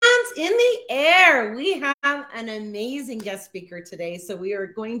in the air. We have an amazing guest speaker today. So we are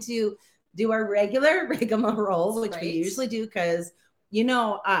going to do our regular rigmarole, which we usually do because you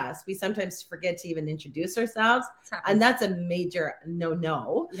know us. We sometimes forget to even introduce ourselves. And that's a major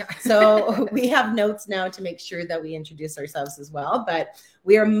no-no. Yeah. So we have notes now to make sure that we introduce ourselves as well. But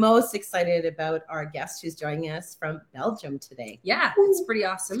we are most excited about our guest who's joining us from Belgium today. Yeah, it's pretty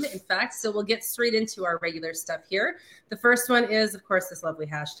awesome. In fact, so we'll get straight into our regular stuff here. The first one is, of course, this lovely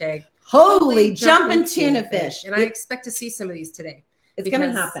hashtag. Holy jumping tuna fish. And I expect to see some of these today. It's going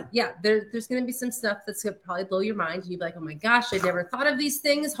to happen. Yeah, there's going to be some stuff that's going to probably blow your mind. You'd be like, oh my gosh, I never thought of these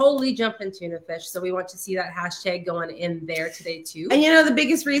things. Holy jumping tuna fish. So we want to see that hashtag going in there today too. And you know, the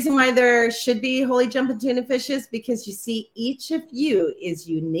biggest reason why there should be holy jumping tuna fish is because you see each of you is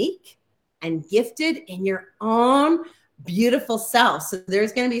unique and gifted in your own beautiful self. So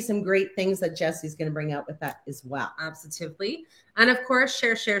there's going to be some great things that Jesse's going to bring out with that as well. Absolutely. And of course,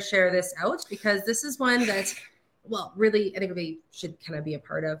 share this out because this is one that, well, really, I think we should kind of be a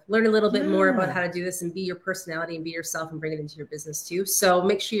part of. Learn a little bit more about how to do this and be your personality and be yourself and bring it into your business too. So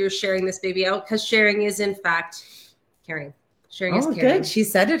make sure you're sharing this baby out because sharing is, in fact, caring. Sharing is caring. Good. She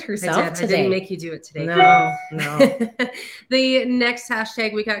said it herself today. I didn't make you do it today. No. The next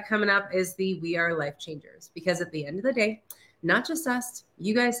hashtag we got coming up is the We Are Life Changers because at the end of the day, not just us,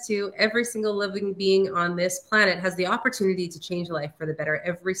 you guys too, every single living being on this planet has the opportunity to change life for the better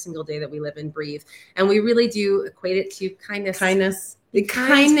every single day that we live and breathe. And we really do equate it to kindness. Kindness,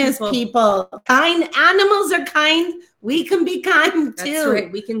 people. Kind animals are kind. We can be kind too. That's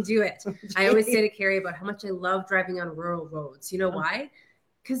right. We can do it. I always say to Carrie about how much I love driving on rural roads. You know why?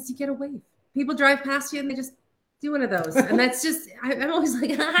 Because you get a wave. People drive past you and they just do one of those. And that's just, I'm always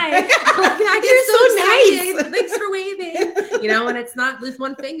like, hi. You're so nice. Thanks for waving. You know, and it's not with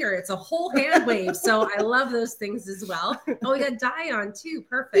one finger, it's a whole hand wave. So I love those things as well. Oh, we got Di on too.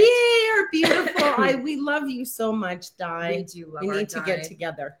 Perfect. You're beautiful. We love you so much, Di. We do love We need to get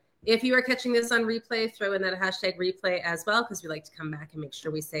together. If you are catching this on replay, throw in that hashtag replay as well, because we like to come back and make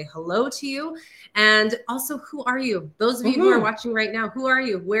sure we say hello to you. And also, who are you? Those of you who are watching right now, who are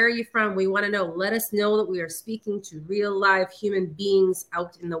you? Where are you from? We want to know. Let us know that we are speaking to real live human beings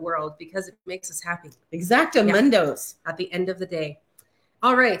out in the world because it makes us happy. Exactamundos. At the end of the day.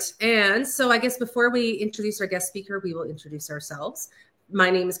 All right. And so I guess before we introduce our guest speaker, we will introduce ourselves. My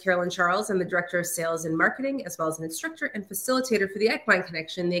name is Carolyn Charles. I'm the Director of Sales and Marketing, as well as an instructor and facilitator for the Equine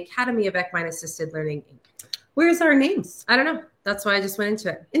Connection, the Academy of Equine Assisted Learning, Inc. Where's our names? I don't know. That's why I just went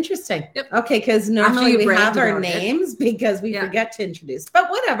into it. Interesting. Yep. Okay, because normally we have our names because we forget to introduce. But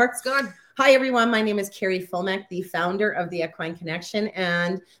whatever. It's gone. Hi, everyone. My name is Carrie Fulmack, the founder of the Equine Connection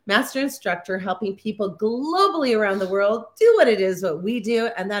and master instructor helping people globally around the world do what it is, what we do,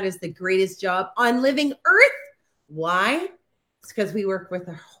 and that is the greatest job on living Earth. Why? It's because we work with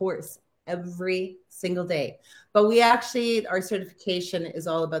a horse every single day. But we actually, our certification is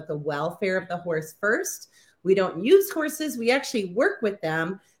all about the welfare of the horse first. We don't use horses. We actually work with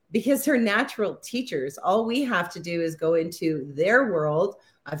them because they're natural teachers. All we have to do is go into their world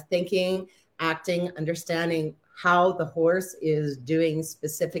of thinking, acting, understanding how the horse is doing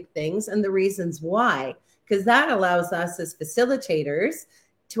specific things and the reasons why. Because that allows us as facilitators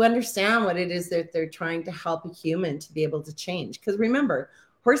to understand what it is that they're trying to help a human to be able to change. Because remember,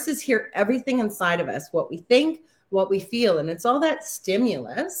 horses hear everything inside of us, what we think, what we feel. And it's all that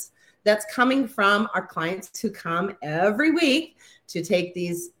stimulus that's coming from our clients who come every week to take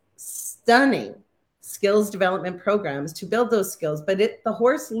these stunning skills development programs to build those skills. But the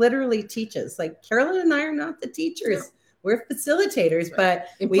horse literally teaches. Like Carolyn and I are not the teachers. No. We're facilitators, but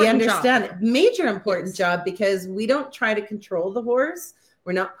we understand major important job because we don't try to control the horse.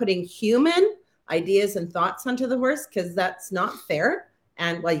 We're not putting human ideas and thoughts onto the horse because that's not fair.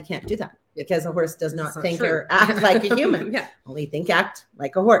 And well, you can't do that because a horse does not think or act like a human. Only think, act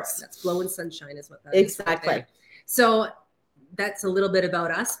like a horse. That's blowing sunshine is what that is. Exactly. So that's a little bit about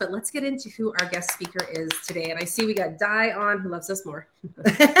us, but let's get into who our guest speaker is today. And I see we got Di on, who loves us more.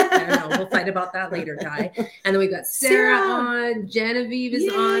 I don't know. We'll fight about that later, Di. And then we've got Sarah on. Genevieve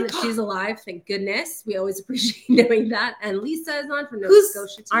is on. She's alive. Thank goodness. We always appreciate knowing that. And Lisa is on from Nova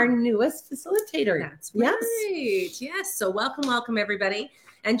Scotia. Our newest facilitator. That's right. Yes. So welcome, everybody.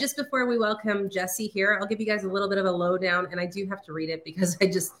 And just before we welcome Jesse here, I'll give you guys a little bit of a lowdown. And I do have to read it because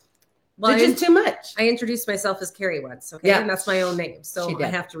just too much. I introduced myself as Carrie once, okay? And that's my own name, so I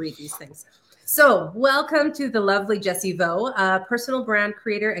have to read these things. So welcome to the lovely Jessie Vo, a personal brand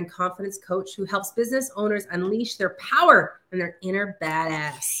creator and confidence coach who helps business owners unleash their power and their inner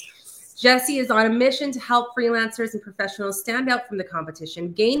badass. Jessie is on a mission to help freelancers and professionals stand out from the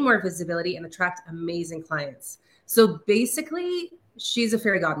competition, gain more visibility, and attract amazing clients. So basically, she's a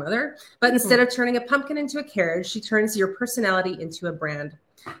fairy godmother, but instead of turning a pumpkin into a carriage, she turns your personality into a brand.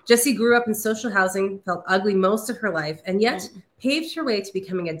 Jessie grew up in social housing, felt ugly most of her life, and yet paved her way to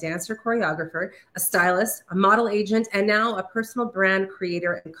becoming a dancer choreographer, a stylist, a model agent, and now a personal brand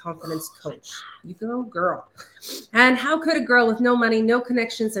creator and confidence coach. You go, girl. And how could a girl with no money, no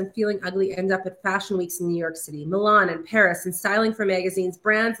connections, and feeling ugly end up at fashion weeks in New York City, Milan, and Paris, and styling for magazines,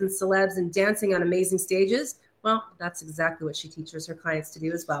 brands, and celebs, and dancing on amazing stages? Well, that's exactly what she teaches her clients to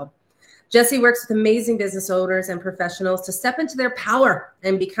do as well. Jessie works with amazing business owners and professionals to step into their power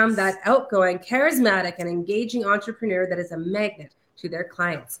and become that outgoing, charismatic, and engaging entrepreneur that is a magnet to their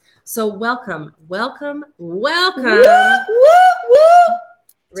clients. So welcome, welcome, welcome. Woo, woo, woo.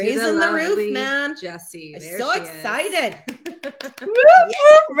 Raising the roof, man. Jessie. I'm so excited.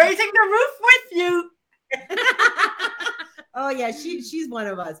 Raising the roof with you. Oh yeah, she's one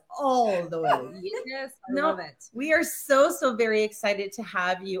of us all the way. Yes, I love it. We are so very excited to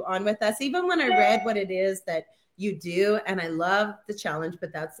have you on with us. Even when I read what it is that you do, and I love the challenge,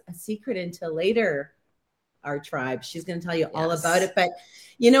 but that's a secret until later. Our tribe, she's going to tell you all about it. But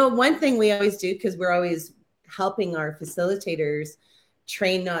you know, one thing we always do, because we're always helping our facilitators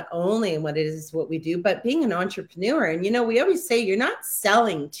train not only in what it is what we do, but being an entrepreneur. And you know, we always say you're not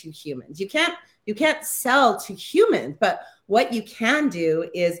selling to humans. You can't sell to humans, but what you can do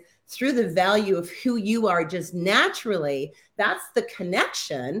is through the value of who you are just naturally, that's the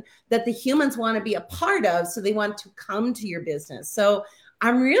connection that the humans want to be a part of. So they want to come to your business. So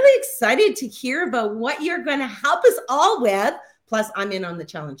I'm really excited to hear about what you're going to help us all with. Plus, I'm in on the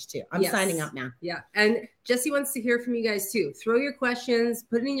challenge too. I'm signing up now. Yeah. And Jessie wants to hear from you guys too. Throw your questions,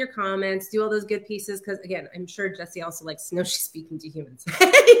 put it in your comments, do all those good pieces. Because again, I'm sure Jessie also likes to know she's speaking to humans.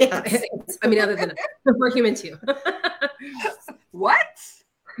 Yes. I mean, other than we're human too. What?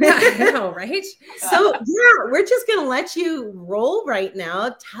 Yeah, I know, right? So yeah, we're just going to let you roll right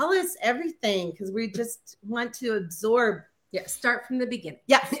now. Tell us everything because we just want to absorb. Yeah. Start from the beginning.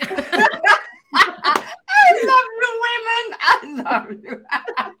 Yeah. I love you, women. I love you.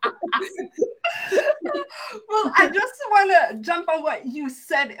 Well, I just want to jump on what you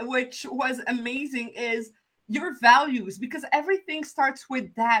said, which was amazing, is your values, because everything starts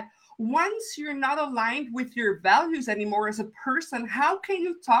with that. Once you're not aligned with your values anymore as a person, how can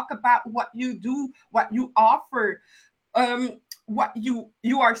you talk about what you do, what you offer, what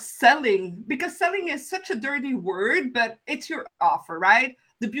you are selling? Because selling is such a dirty word, but it's your offer, right?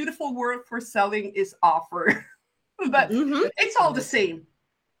 The beautiful word for selling is offer. But it's all the same.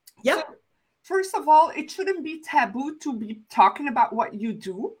 Yeah. So, first of all, it shouldn't be taboo to be talking about what you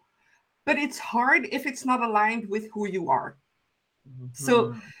do, but it's hard if it's not aligned with who you are.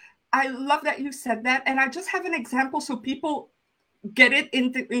 So I love that you said that. And I just have an example so people get it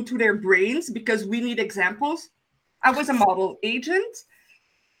into their brains, because we need examples. I was a model agent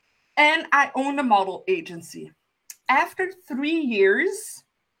and I owned a model agency. After 3 years,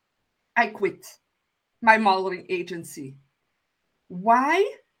 I quit my modeling agency.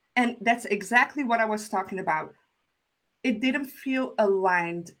 Why? And that's exactly what I was talking about. It didn't feel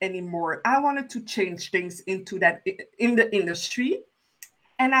aligned anymore. I wanted to change things into that in the industry.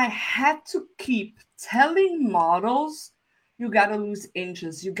 And I had to keep telling models, you gotta lose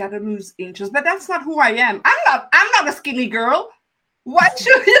inches, you gotta lose inches. But that's not who I am. I'm not a skinny girl. What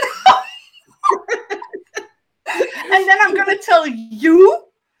should you know? And then I'm gonna tell you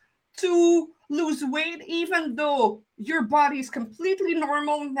to lose weight, even though your body is completely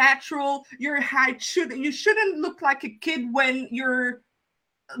normal, natural. Your height you shouldn't look like a kid when you're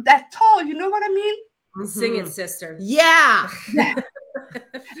that tall. You know what I mean? Sing it, sister. Yeah.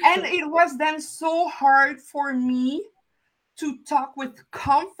 And it was then so hard for me to talk with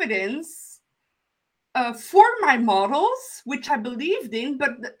confidence for my models, which I believed in,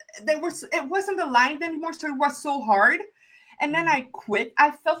 but it wasn't aligned anymore. So it was so hard. And then I quit.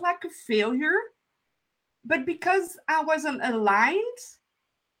 I felt like a failure. But because I wasn't aligned,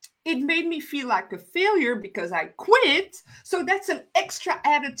 it made me feel like a failure because I quit. So that's an extra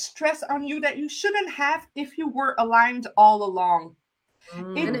added stress on you that you shouldn't have if you were aligned all along.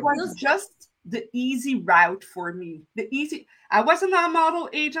 It was just the easy route for me. I wasn't a model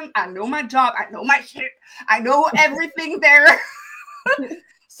agent. I know my job. I know my shit. I know everything there.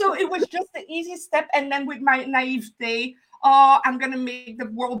 So it was just the easy step. And then with my naivete, I'm going to make the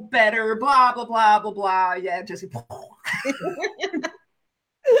world better, blah, blah, blah, blah, blah. Yeah, Jessie. So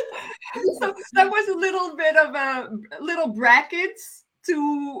that was a little bit of a little brackets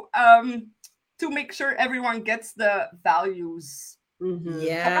to make sure everyone gets the values.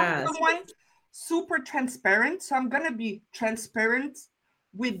 Yeah. Someone super transparent. So I'm going to be transparent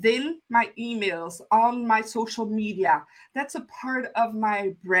within my emails, on my social media. That's a part of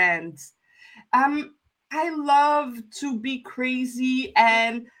my brand. I love to be crazy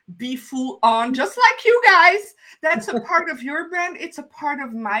and be full on, just like you guys. That's a part of your brand. It's a part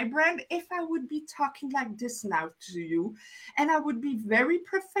of my brand. If I would be talking like this now to you, and I would be very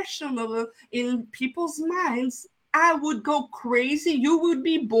professional in people's minds, I would go crazy. You would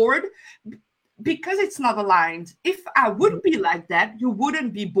be bored because it's not aligned. If I would be like that, you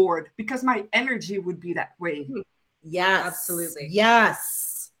wouldn't be bored because my energy would be that way. Yes, absolutely.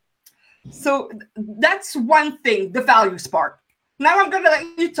 Yes. So that's one thing, the values part. Now I'm going to let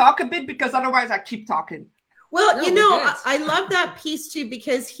you talk a bit because otherwise I keep talking. Well, no, I love that piece too,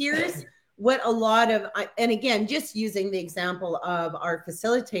 because here's what a lot of, and again, just using the example of our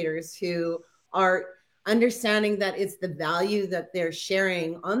facilitators who are understanding that it's the value that they're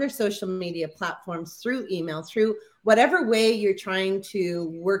sharing on their social media platforms, through email, through whatever way you're trying to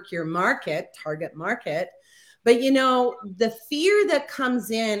work your market, target market. But the fear that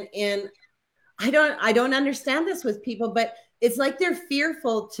comes in I don't understand this with people, but it's like they're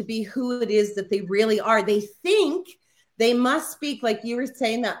fearful to be who it is that they really are. They think they must speak, like you were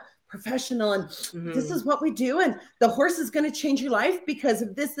saying, that professional, and this is what we do, and the horse is going to change your life because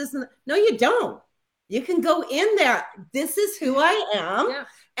of this, and no, you don't. You can go in there. This is who I am,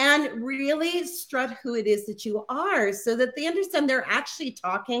 and really strut who it is that you are, so that they understand they're actually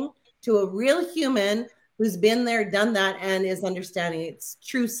talking to a real human who's been there, done that, and is understanding its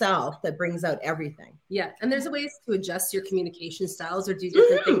true self that brings out everything. Yeah. And there's ways to adjust your communication styles or do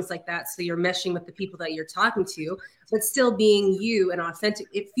different things like that. So you're meshing with the people that you're talking to, but still being you and authentic.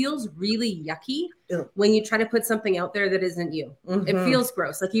 It feels really yucky when you try to put something out there that isn't you. It feels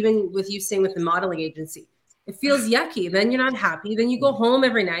gross. Like even with you saying with the modeling agency, it feels yucky. Then you're not happy. Then you go home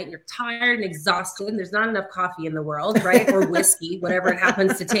every night, you're tired and exhausted, and there's not enough coffee in the world, right? Or whiskey, whatever it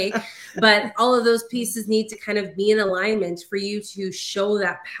happens to take. But all of those pieces need to kind of be in alignment for you to show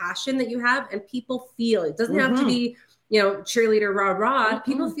that passion that you have, and people feel it. Doesn't have to be, cheerleader, rah.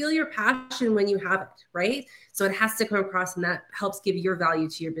 People feel your passion when you have it, right? So it has to come across, and that helps give your value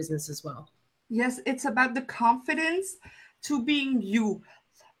to your business as well. Yes, it's about the confidence to being you.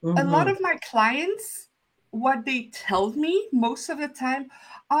 A lot of my clients, what they tell me most of the time,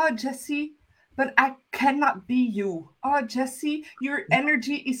 oh, Jessie, but I cannot be you. Oh, Jessie, your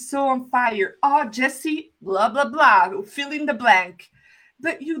energy is so on fire. Oh, Jessie, blah, blah, blah, fill in the blank.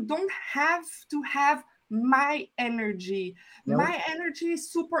 But you don't have to have my energy. Nope. My energy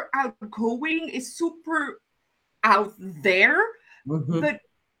is super outgoing, is super out there. But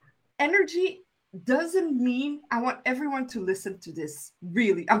energy doesn't mean, I want everyone to listen to this.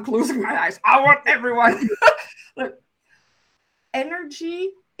 Really, I'm closing my eyes. I want everyone. Look,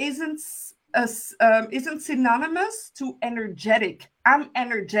 energy isn't synonymous to energetic. I'm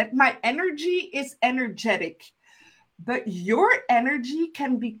energetic. My energy is energetic. But your energy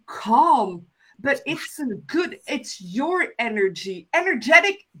can be calm. But it's your energy.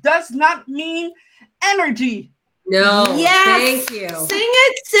 Energetic does not mean energy. No, yes, thank you. Sing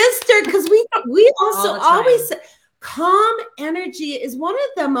it, sister, because we also always say calm energy is one of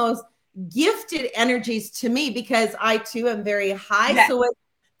the most gifted energies to me, because I too am very high. Yeah. So when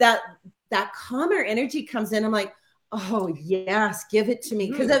that calmer energy comes in, I'm like, oh yes, give it to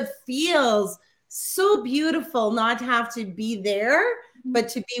me, because it feels so beautiful not to have to be there, but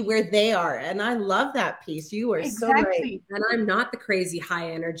to be where they are. And I love that piece. You are so right. And I'm not the crazy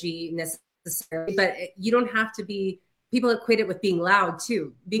high energy necessarily, but you don't have to be. People equate it with being loud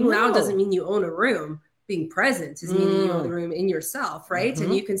too. Being loud doesn't mean you own a room. Being present is meaning you own the room in yourself, right?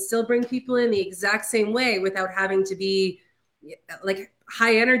 And you can still bring people in the exact same way without having to be like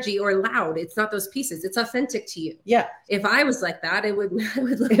high energy or loud. It's not those pieces. It's authentic to you. Yeah. If I was like that, it would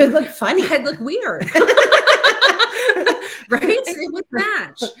look funny. I'd look weird. Right? It would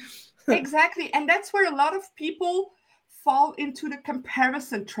match. Exactly. And that's where a lot of people fall into the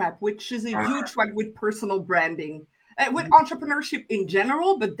comparison trap, which is a huge one with personal branding, with entrepreneurship in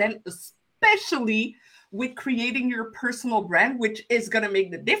general, but then especially with creating your personal brand, which is going to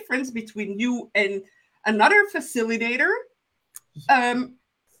make the difference between you and another facilitator. And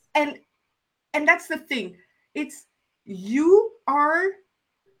that's the thing. It's you are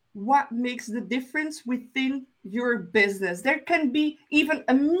what makes the difference within your business. There can be even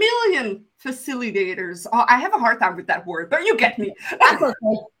 1 million facilitators. Oh, I have a hard time with that word, but you get me. There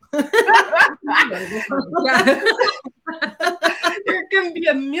can be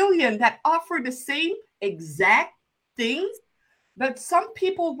 1 million that offer the same exact things, but some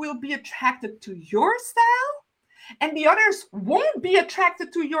people will be attracted to your style and the others won't be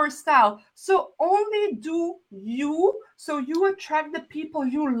attracted to your style. So only do you, so you attract the people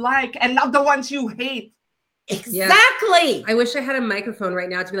you like and not the ones you hate. Exactly. I wish I had a microphone right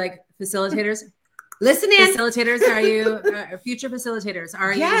now to be like, facilitators, listen in. Facilitators, are you future facilitators?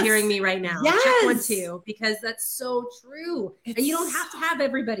 Are you hearing me right now? Yes. Check 1, 2, because that's so true. And you don't have to have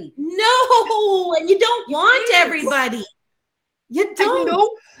everybody. No, and you don't want everybody. You don't. I know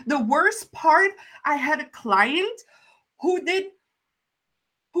the worst part. I had a client who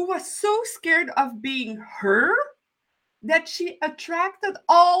was so scared of being her that she attracted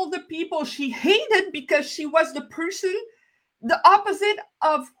all the people she hated because she was the person, the opposite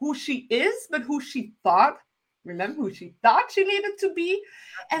of who she is, but who she thought, remember who she thought she needed to be.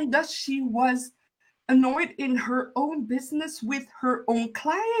 And thus she was annoyed in her own business with her own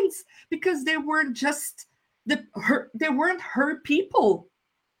clients because they weren't just they weren't her people.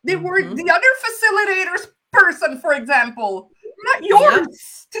 They were the other facilitators person, for example, not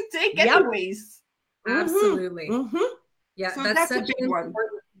yours to take anyways. Absolutely. Yeah, So that's that's a such big an one.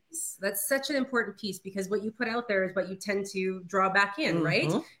 important piece. That's such an important piece because what you put out there is what you tend to draw back in,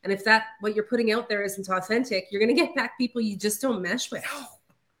 right? And if what you're putting out there isn't authentic, you're going to get back people you just don't mesh with.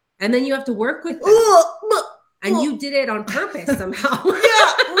 And then you have to work with them. And you did it on purpose somehow.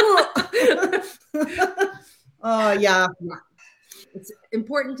 Oh, yeah. It's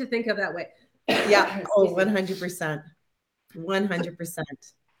important to think of that way. Yeah. Oh, 100%. 100%.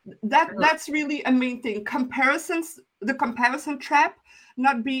 That's really a main thing. Comparisons, the comparison trap,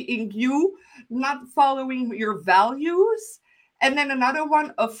 not being you, not following your values. And then another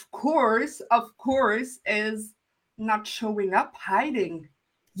one, of course, is not showing up, hiding.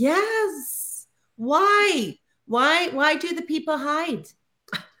 Yes. Why? Why do the people hide?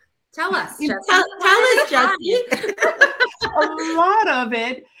 Tell us, Jessie. Tell us, Jessie. A lot of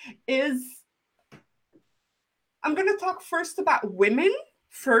it is, I'm going to talk first about women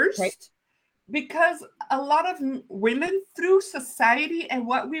first, right? Because a lot of women through society and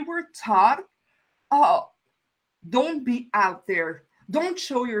what we were taught, don't be out there. Don't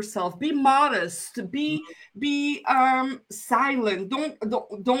show yourself. Be modest. Be silent.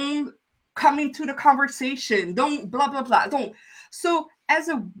 Don't come into the conversation. Don't blah blah blah. Don't. So as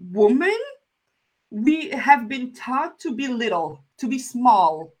a woman, we have been taught to be little, to be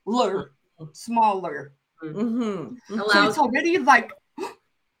smaller. Mm-hmm. So it's already like,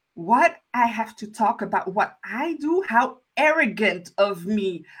 what? I have to talk about what I do? How arrogant of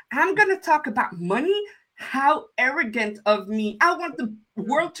me. I'm going to talk about money? How arrogant of me. I want the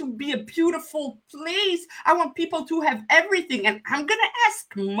world to be a beautiful place. I want people to have everything. And I'm going to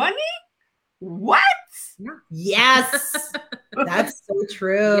ask money? What? Yes. That's so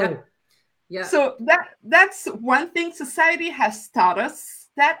true. Yeah. So that's one thing society has taught us,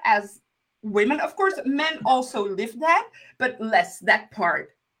 that as women. Of course, men also live that, but less that part.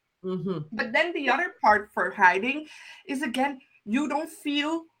 But then the other part for hiding is, again, you don't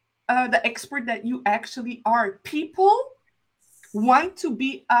feel the expert that you actually are. People want to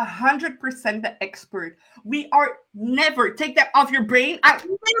be 100% the expert. We are never, take that off your brain.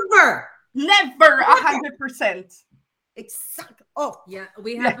 Never 100%. Exactly. Oh, yeah.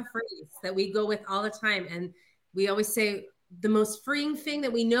 We have a phrase that we go with all the time, and we always say the most freeing thing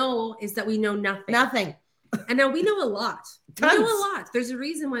that we know is that we know nothing. And now we know a lot. Tons. We know a lot. There's a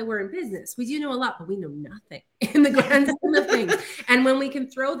reason why we're in business. We do know a lot, but we know nothing in the grand scheme of things. And when we can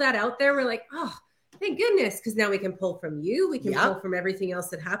throw that out there, we're like, oh, thank goodness, because now we can pull from you. We can pull from everything else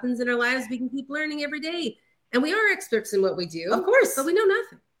that happens in our lives. We can keep learning every day. And we are experts in what we do. Of course. But we know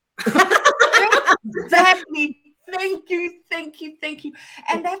nothing. Exactly. Thank you.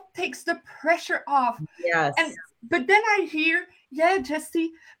 And that takes the pressure off. Yes. But then I hear,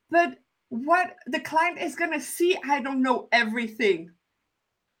 Jessie, but what the client is going to see, I don't know everything.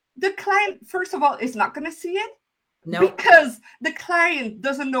 The client, first of all, is not going to see it. No. Because the client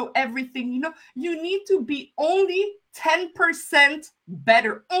doesn't know everything. You need to be only 10%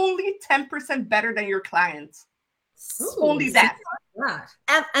 better. Only 10% better than your client. Ooh, only that.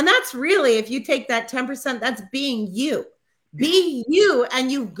 And that's really, if you take that 10%, that's being you. Be you,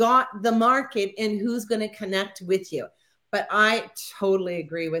 and you've got the market and who's going to connect with you. But I totally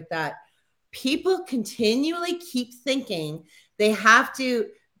agree with that. People continually keep thinking they have to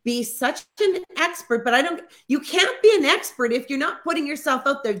be such an expert, but you can't be an expert if you're not putting yourself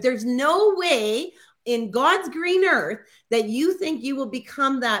out there. There's no way in God's green earth that you think you will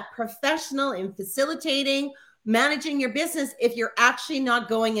become that professional in facilitating, managing your business if you're actually not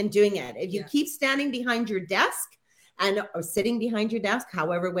going and doing it. If you keep standing behind your desk or sitting behind your desk,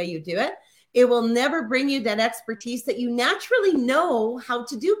 however way you do it, It will never bring you that expertise that you naturally know how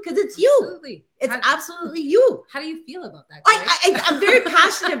to do because it's you. Absolutely. It's absolutely you. How do you feel about that? I'm very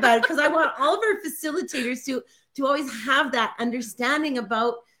passionate about it because I want all of our facilitators to always have that understanding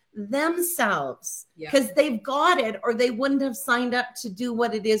about themselves because they've got it or they wouldn't have signed up to do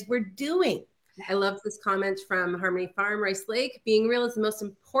what it is we're doing. I love this comment from Harmony Farm, Rice Lake. Being real is the most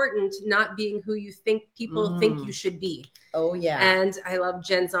important, not being who you think people think you should be. Oh, yeah. And I love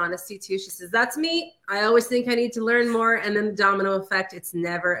Jen's honesty, too. She says, that's me. I always think I need to learn more. And then the domino effect, it's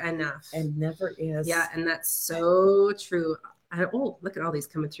never enough. It never is. Yeah, and that's so true. Look at all these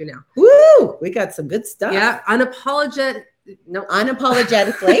coming through now. Woo! We got some good stuff. Yeah, unapologetic. No,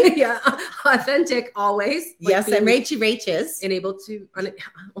 unapologetically. Yeah, authentic always. Yes, and Rachel's and able to.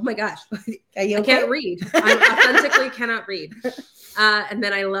 Oh my gosh, I can't read. I authentically cannot read. And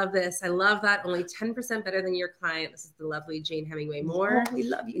then I love this. I love that only 10% better than your client. This is the lovely Jane Hemingway Moore. Oh, we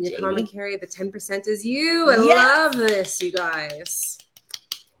love you, in your Jane. commentary. The 10% is you. I love this, you guys.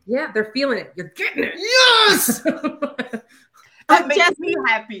 Yeah, they're feeling it. You're getting it. Yes. That makes me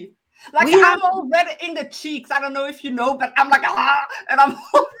happy. Like I'm all red in the cheeks. I don't know if you know, but I'm like, and I'm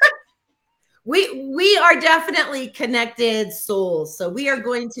we are definitely connected souls. So we are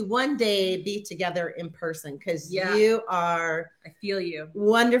going to one day be together in person because you are, I feel you,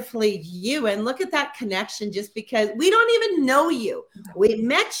 wonderfully you. And look at that connection just because we don't even know you. We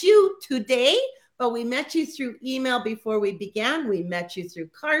met you today, but we met you through email before we began. We met you through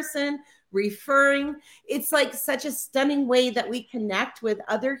Carson. Referring. It's like such a stunning way that we connect with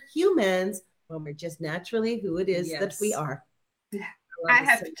other humans when we're just naturally who it is that we are. Yeah. I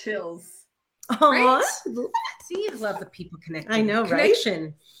have chills. Right? See, I love the people connecting. I know, Connection.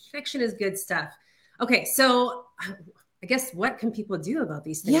 right? Connection is good stuff. Okay, so I guess what can people do about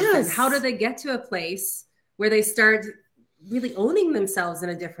these things? Yes. And how do they get to a place where they start really owning themselves in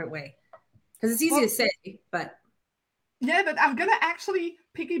a different way? Because it's easy to say, but yeah, but I'm gonna actually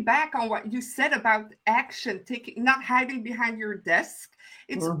piggyback on what you said about action, not hiding behind your desk.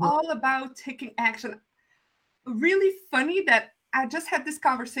 It's all about taking action. Really funny that I just had this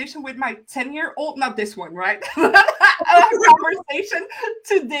conversation with my 10-year-old, not this one, right? A conversation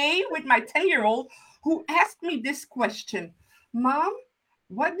today with my 10-year-old who asked me this question: Mom,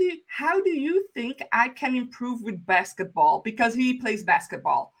 how do you think I can improve with basketball? Because he plays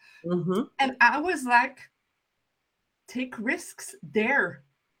basketball. And I was like, take risks there.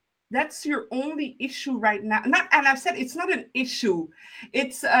 That's your only issue right now. And I've said it's not an issue.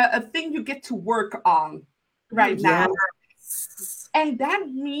 It's a thing you get to work on right now. And that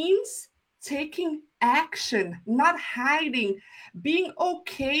means taking action, not hiding, being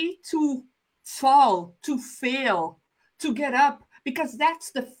okay to fall, to fail, to get up, because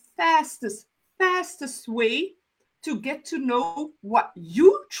that's the fastest way to get to know what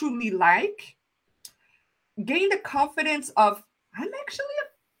you truly like, gain the confidence of, I'm actually a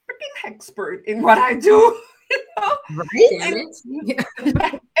freaking expert in what I do, you know? Right?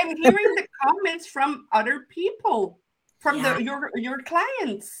 And hearing the comments from other people, from your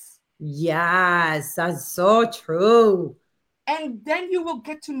clients. Yes, that's so true. And then you will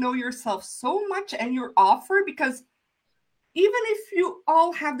get to know yourself so much and your offer, because even if you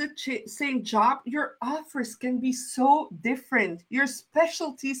all have the same job, your offers can be so different. Your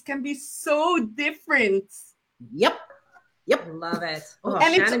specialties can be so different. Yep. Love it.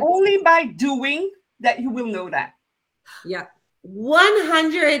 And it's only by doing that you will know that. Yeah.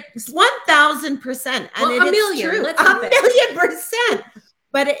 1,000%. And well, a million. True. 1,000,000%.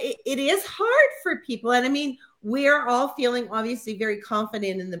 But it is hard for people. And I mean, we're all feeling obviously very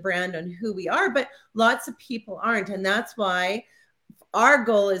confident in the brand on who we are, but lots of people aren't. And that's why our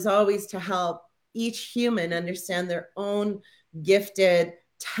goal is always to help each human understand their own gifted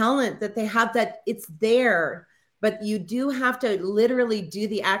talent that they have, that it's there. But you do have to literally do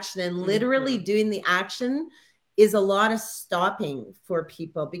the action, and literally doing the action is a lot of stopping for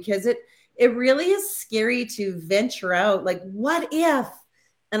people, because it really is scary to venture out. Like, what if?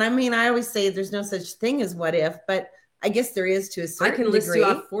 And I mean, I always say there's no such thing as what if, but I guess there is to a certain degree. I can list you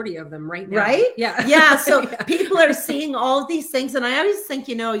off 40 of them right now. Right? Yeah. Yeah. So people are seeing all these things. And I always think,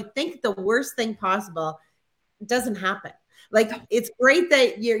 you think the worst thing possible doesn't happen. Like, it's great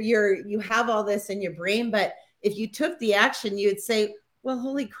that you have all this in your brain, but if you took the action, you'd say, well,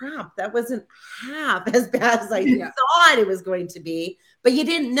 holy crap, that wasn't half as bad as I thought it was going to be. But you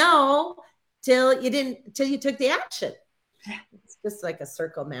didn't know till you took the action. It's just like a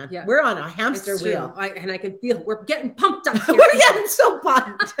circle, man. Yeah. We're on a hamster wheel. And I can feel we're getting pumped up here. We're getting so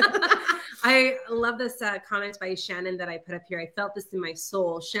pumped. I love this comment by Shannon that I put up here. I felt this in my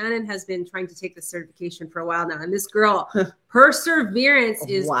soul. Shannon has been trying to take the certification for a while now. And this girl, perseverance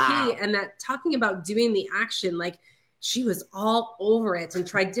is key. And that talking about doing the action, like she was all over it and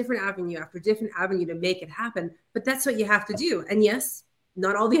tried different avenue after different avenue to make it happen. But that's what you have to do. And yes,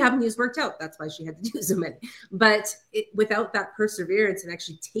 not all the avenues worked out. That's why she had to do so many. But without that perseverance and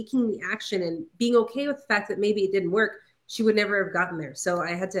actually taking the action and being okay with the fact that maybe it didn't work, she would never have gotten there. So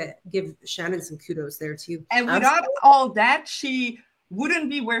I had to give Shannon some kudos there too. And without all that, she wouldn't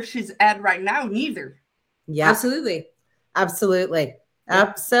be where she's at right now, neither. Yeah, absolutely. Absolutely.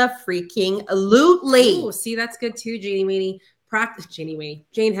 Abso-freaking-lutely. Oh, see, that's good too, Janie Weenie. Practice,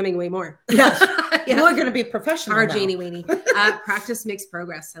 Jane Hemingway more. Yeah. Yeah. We're going to be professional. Our Janie Weenie. Practice makes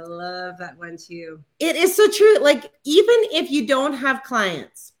progress. I love that one too. It is so true. Like, even if you don't have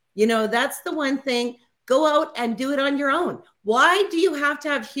clients, you know, that's the one thing. Go out and do it on your own. Why do you have to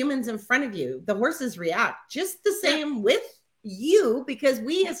have humans in front of you? The horses react just the same with you, because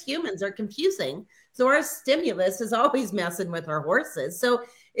we as humans are confusing. So our stimulus is always messing with our horses. So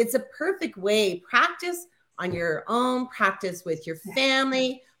it's a perfect way. Practice on your own, practice with your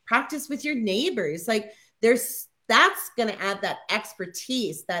family, practice with your neighbors. Like, that's going to add that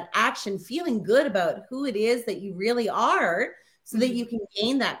expertise, that action, feeling good about who it is that you really are, so that you can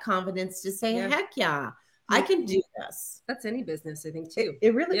gain that confidence to say, heck yeah, I can do this. That's any business, I think, too.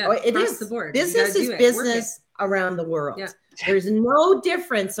 It really it is. The board. Business is business around the world. Yeah. There's no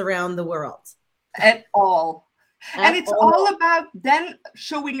difference around the world. At all. And it's all about then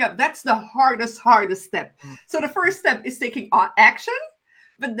showing up. That's the hardest step. So the first step is taking action,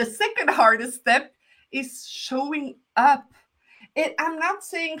 but the second hardest step is showing up. I'm not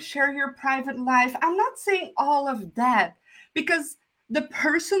saying share your private life. I'm not saying all of that, because the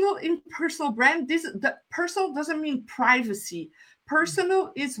personal in personal brand, the personal doesn't mean privacy.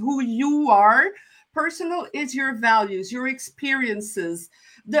 Personal is who you are. Personal is your values, your experiences,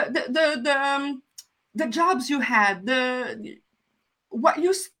 the jobs you had, what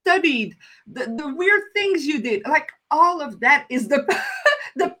you studied, the weird things you did. Like, all of that is the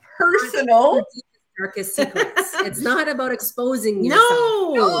personal. Darkest secrets. It's not about exposing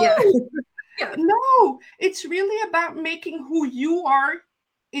yourself. No, it's really about making who you are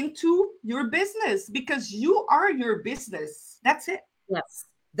into your business, because you are your business. That's it. Yes.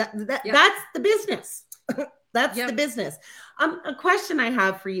 That's the business. That's the business. A question I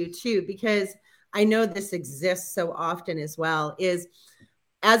have for you too, because I know this exists so often as well, is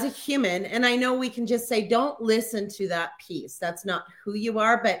as a human, and I know we can just say, don't listen to that piece. That's not who you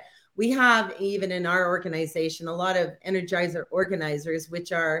are. But we have, even in our organization, a lot of Energizer organizers,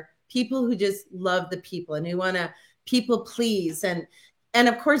 which are people who just love the people and who want to people please. And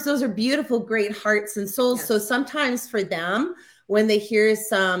of course, those are beautiful, great hearts and souls. Yes. So sometimes for them, when they hear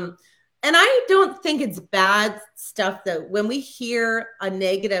some, and I don't think it's bad stuff, that when we hear a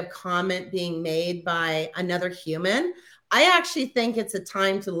negative comment being made by another human, I actually think it's a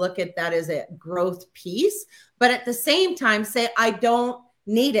time to look at that as a growth piece, but at the same time say, I don't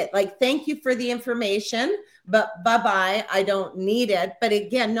need it. Like, thank you for the information, but bye-bye, I don't need it. But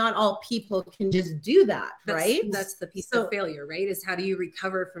again, not all people can just do that, right? That's the piece of failure, right? Is how do you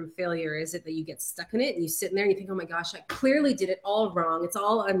recover from failure? Is it that you get stuck in it and you sit in there and you think, oh my gosh, I clearly did it all wrong, it's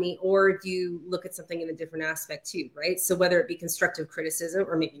all on me? Or do you look at something in a different aspect too, right? So whether it be constructive criticism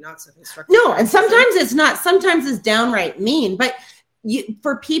or maybe not so constructive. No, and sometimes it's not. Sometimes it's downright mean. But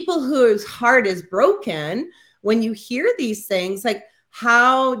for people whose heart is broken, when you hear these things, like,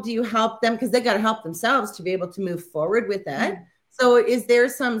 how do you help them? Because they got to help themselves to be able to move forward with it. Mm-hmm. So is there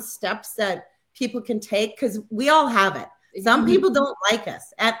some steps that people can take? Because we all have it. Some people don't like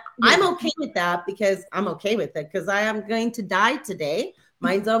us. And I'm okay with that, because I'm okay with it, because I am going to die today.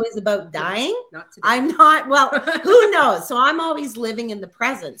 Mine's always about dying. Not today. I'm not, well, who knows? So I'm always living in the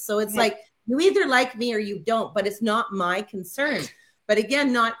present. So it's like, you either like me or you don't, but it's not my concern. But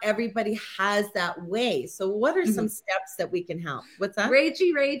again, not everybody has that way. So what are some steps that we can help? What's that?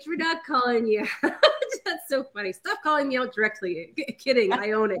 Ragey Rage, we're not calling you. That's so funny. Stop calling me out directly. Kidding.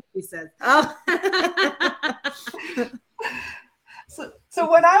 I own it, he says. Oh. So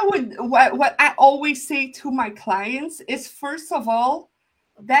what I always say to my clients is, first of all,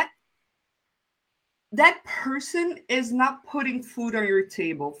 that person is not putting food on your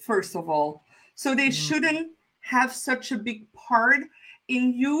table, first of all. So they shouldn't have such a big part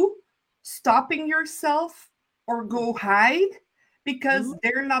in you stopping yourself or go hide, because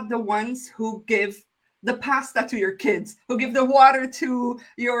they're not the ones who give the pasta to your kids, who give the water to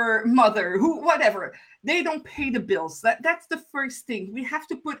your mother, who whatever. They don't pay the bills. That's the first thing. We have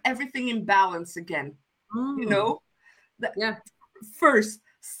to put everything in balance again. You know? First,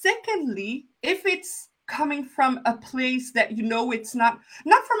 Secondly, if it's coming from a place that you know it's not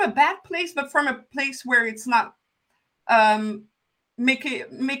from a bad place, but from a place where it's not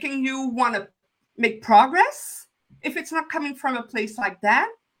making you want to make progress, if it's not coming from a place like that,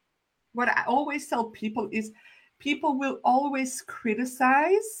 what I always tell people is people will always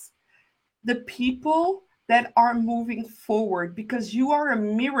criticize the people that are moving forward, because you are a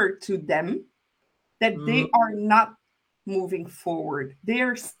mirror to them, that they are not moving forward. They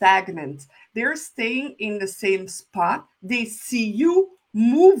are stagnant. They're staying in the same spot. They see you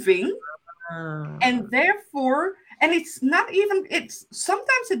moving, and therefore, and it's not even, it's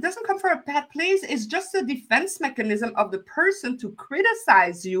sometimes it doesn't come from a bad place. It's just a defense mechanism of the person to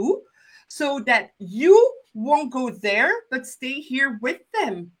criticize you so that you won't go there, but stay here with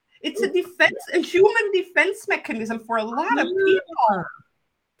them. It's a human defense mechanism for a lot of people.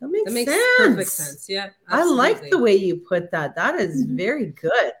 That makes sense. Perfect sense. Yeah. Absolutely. I like the way you put that. That is very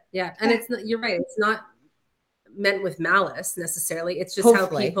good. Yeah. And it's not, you're right. It's not meant with malice necessarily. It's just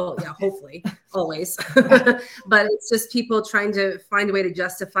hopefully. How people, hopefully, always. But it's just people trying to find a way to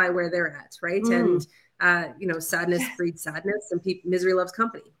justify where they're at, right? And sadness breeds sadness, and misery loves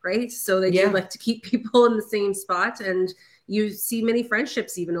company, right? So they do like to keep people in the same spot. And you see many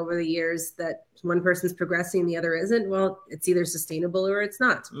friendships even over the years that one person's progressing, the other isn't. Well, it's either sustainable or it's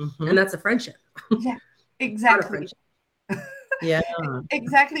not. And that's a friendship. Yeah, exactly. Yeah,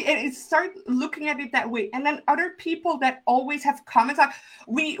 exactly. And it start looking at it that way. And then other people that always have comments, like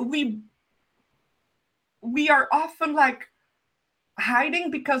we are often like hiding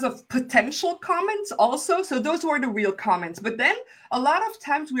because of potential comments also. So those were the real comments. But then a lot of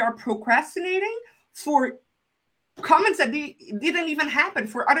times we are procrastinating for comments that didn't even happen,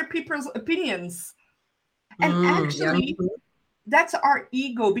 for other people's opinions. And actually, that's our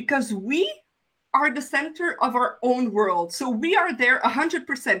ego, because we are the center of our own world. So we are there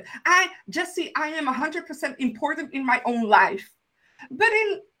 100%. Jesse, I am 100% important in my own life. But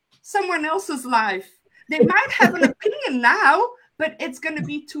in someone else's life, they might have an opinion now, but it's going to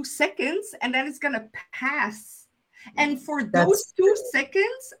be 2 seconds and then it's going to pass. And for those 2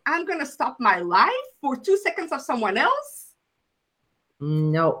 seconds, I'm going to stop my life for 2 seconds of someone else?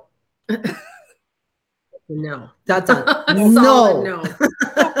 No. No. That's a no. No.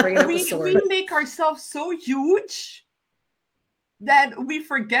 We make ourselves so huge that we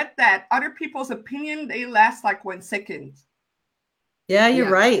forget that other people's opinion, they last like 1 second. Yeah,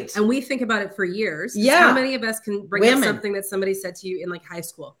 you're right. And we think about it for years. Yeah. How many of us can bring up something that somebody said to you in like high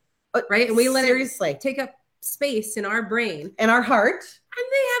school? Right? And we let it take up space in our brain and our heart, and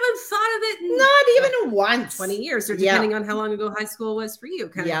they haven't thought of it not even once 20 years, or depending on how long ago high school was for you,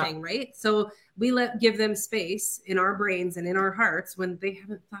 kind of thing, right? So we give them space in our brains and in our hearts when they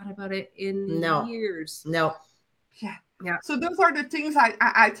haven't thought about it in years. Yeah. So those are the things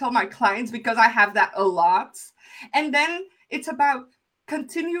I tell my clients, because I have that a lot. And then it's about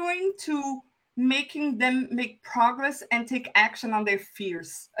continuing to making them make progress and take action on their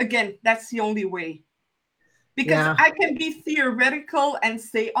fears. Again, that's the only way. Because I can be theoretical and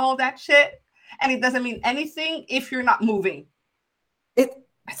say all that shit, and it doesn't mean anything if you're not moving.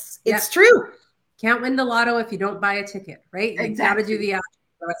 It's true. Can't win the lotto if you don't buy a ticket, right? You got to do the action.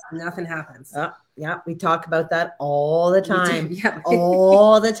 Nothing happens. We talk about that all the time.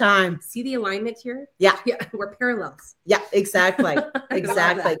 All the time. See the alignment here? Yeah, we're parallels. Yeah, exactly.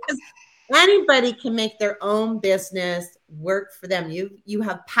 Exactly. Anybody can make their own business work for them. You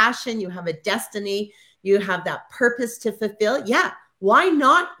have passion, you have a destiny, you have that purpose to fulfill. Yeah, why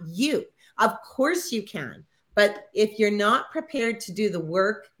not you? Of course you can. But if you're not prepared to do the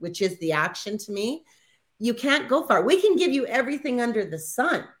work, which is the action to me, you can't go far. We can give you everything under the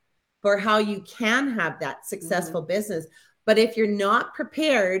sun for how you can have that successful business. But if you're not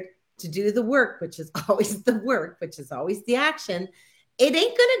prepared to do the work, which is always the work, which is always the action, it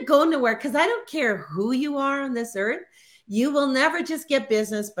ain't going to go nowhere, because I don't care who you are on this earth. You will never just get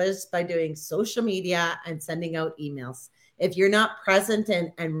business just by doing social media and sending out emails. If you're not present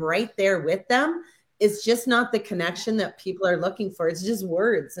and right there with them, it's just not the connection that people are looking for. It's just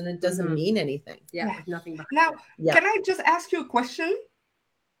words, and it doesn't mean anything. Nothing. Now, can I just ask you a question?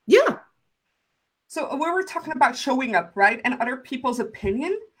 Yeah. So we were talking about showing up, right? And other people's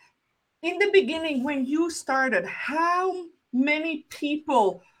opinion. In the beginning, when you started, how many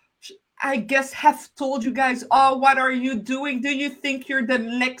people, I guess, have told you guys, oh, what are you doing? Do you think you're the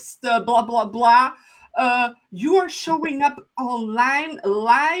next blah, blah, blah? You are showing up online,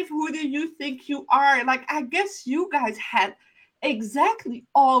 live. Who do you think you are? Like, I guess you guys had exactly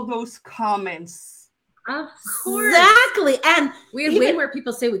all those comments. Of course. Exactly. And we had way more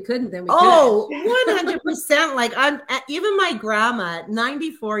people say we couldn't than we could. 100%. Like even my grandma at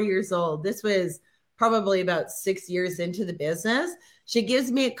 94 years old, this was probably about 6 years into the business. She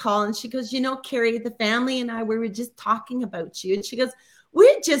gives me a call and she goes, Carrie, the family and I, we were just talking about you. And she goes,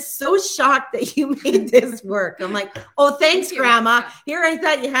 we're just so shocked that you made this work. I'm like, oh, thanks, Grandma. Here, I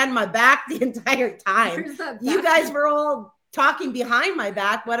thought you had my back the entire time. You guys were all talking behind my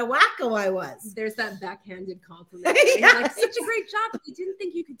back. What a wacko I was. There's that backhanded compliment. Yes. Like, such a great job that we didn't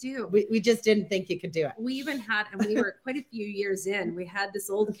think you could do. We just didn't think you could do it. We even had, and we were quite a few years in, we had this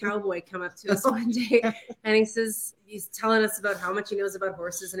old cowboy come up to us one day and he's telling us about how much he knows about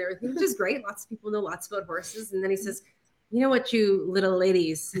horses and everything, which is great. Lots of people know lots about horses. And then he says, you know what you little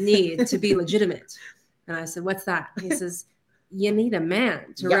ladies need to be legitimate? And I said, what's that? He says, you need a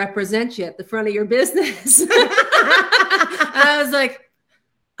man to represent you at the front of your business. And I was like,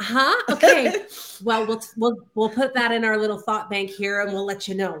 okay. Well, we'll put that in our little thought bank here and we'll let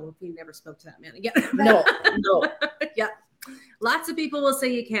you know. We never spoke to that man again. No. Yeah. Lots of people will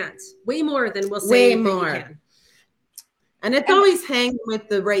say you can't. Way more than we'll say you can. And it's always hanging with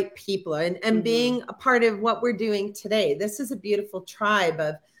the right people and being a part of what we're doing today. This is a beautiful tribe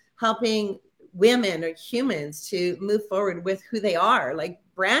of helping women or humans to move forward with who they are. Like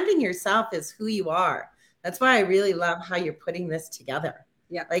branding yourself as who you are. That's why I really love how you're putting this together.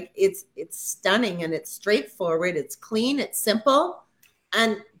 Yeah. Like it's stunning and it's straightforward. It's clean. It's simple.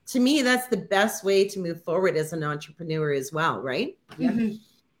 And to me, that's the best way to move forward as an entrepreneur as well. Right? Yeah. Mm-hmm.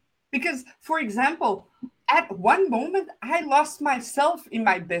 Because, for example, at one moment, I lost myself in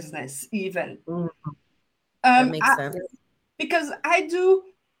my business even. That makes sense. Because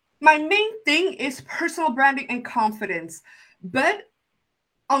my main thing is personal branding and confidence. But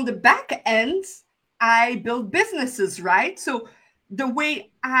on the back end, I build businesses, right? So the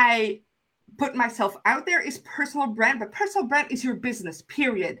way I put myself out there is personal brand, but personal brand is your business,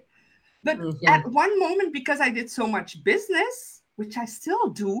 period. But at one moment, because I did so much business, which I still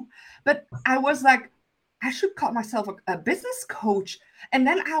do, but I was like, I should call myself a business coach. And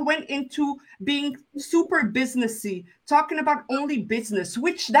then I went into being super businessy, talking about only business,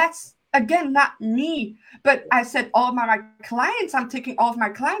 which that's, again, not me. But I said, all my clients, I'm taking all of my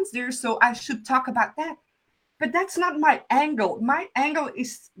clients there, so I should talk about that. But that's not my angle. My angle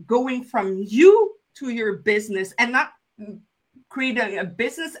is going from you to your business and not creating a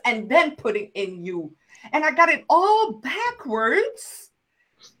business and then putting in you. And I got it all backwards.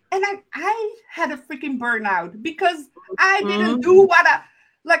 And I had a freaking burnout because I didn't do what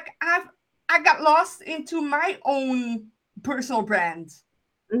I got lost into my own personal brand.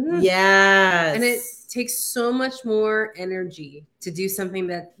 Yes. And it takes so much more energy to do something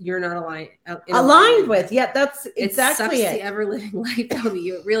that you're not aligned with. Yeah, that's exactly it. Sucks the ever living life out of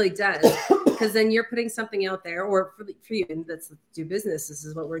you. It really does. Because then you're putting something out there, or for you, and let's do business. This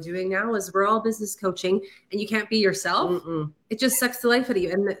is what we're doing now. Is we're all business coaching, and you can't be yourself. It just sucks the life out of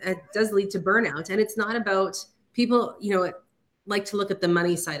you, and it does lead to burnout. And it's not about people, like to look at the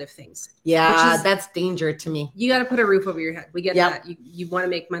money side of things. Yeah, that's danger to me. You got to put a roof over your head. We get that. You want to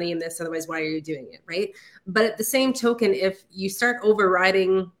make money in this, otherwise, why are you doing it, right? But at the same token, if you start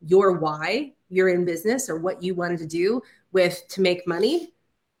overriding your why you're in business or what you wanted to do to make money,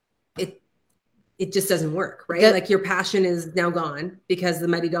 it just doesn't work, right? Like your passion is now gone because the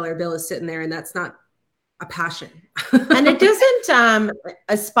mighty dollar bill is sitting there, and that's not a passion. And it doesn't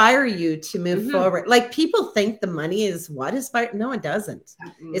aspire you to move forward. Like people think the money is what aspire. No, it doesn't.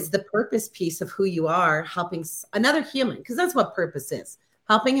 It's the purpose piece of who you are, helping another human, because that's what purpose is.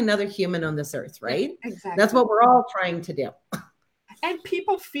 Helping another human on this earth, right? Exactly. That's what we're all trying to do. And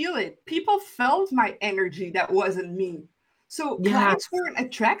people feel it. People felt my energy that wasn't me. So clients weren't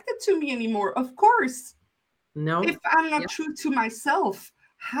attracted to me anymore. Of course. No. If I'm not true to myself,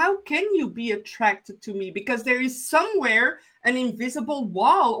 how can you be attracted to me? Because there is somewhere an invisible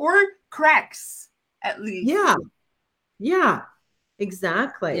wall or cracks, at least. Yeah,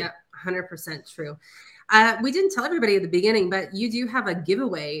 exactly. Yeah, 100% true. We didn't tell everybody at the beginning, but you do have a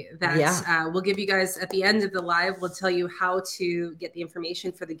giveaway that we'll give you guys at the end of the live. We'll tell you how to get the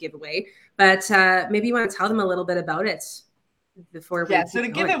information for the giveaway. But maybe you want to tell them a little bit about it before we so the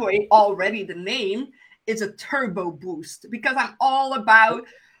giveaway, already the name, is a turbo boost, because I'm all about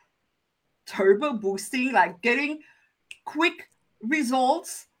turbo boosting, like getting quick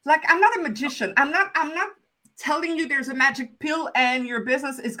results. Like I'm not a magician. I'm not telling you there's a magic pill and your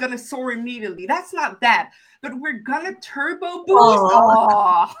business is gonna soar immediately. That's not that. But we're gonna turbo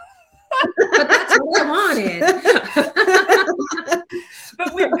boost. But that's what I wanted.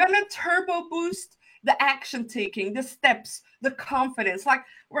 But we're gonna turbo boost the action taking, the steps, the confidence, like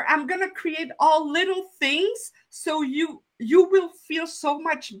where I'm going to create all little things. So you will feel so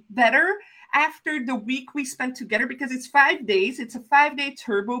much better after the week we spent together, because it's 5 days. It's a 5-day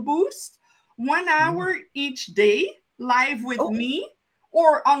turbo boost, 1 hour each day, live with me,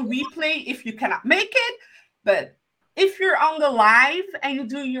 or on replay if you cannot make it. But if you're on the live and you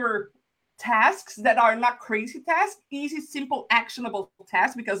do your tasks that are not crazy tasks, easy, simple, actionable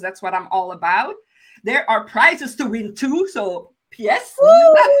tasks, because that's what I'm all about. There are prizes to win too. So PS.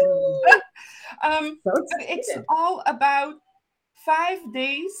 But it's all about 5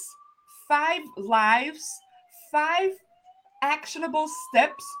 days, 5 lives, 5 actionable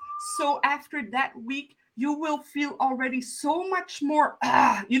steps. So after that week, you will feel already so much more,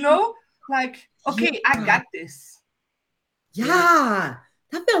 like, okay, I got this. Yeah.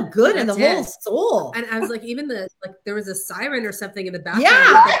 That felt good in the whole soul. And I was like, even there was a siren or something in the background.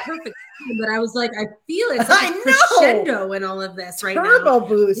 Yeah. Perfect. But I was like, I feel it. It's like a crescendo in all of this right now. Turbo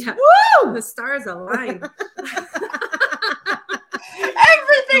boost. Yeah. Woo! The stars aligned.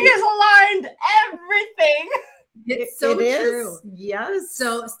 Everything is aligned. Everything. It's so true. Yes.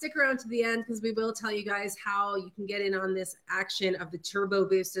 So stick around to the end, because we will tell you guys how you can get in on this action of the turbo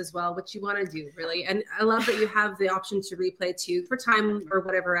boost as well, what you want to do, really. And I love that you have the option to replay too for time or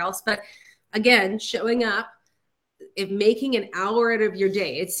whatever else. But again, showing up, making an hour out of your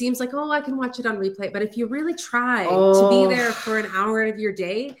day. It seems like, I can watch it on replay. But if you really try to be there for an hour out of your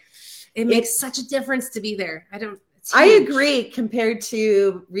day, it makes such a difference to be there. I agree compared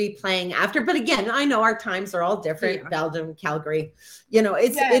to replaying after. But again, I know our times are all different. Belgium, Calgary,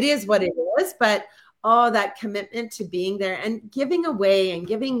 it is what it is. But that commitment to being there and giving away and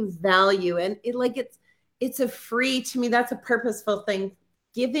giving value. And it's a free, to me, that's a purposeful thing.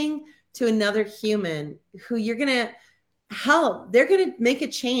 Giving to another human who you're going to help. They're going to make a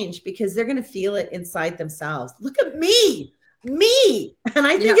change because they're going to feel it inside themselves. Look at me. And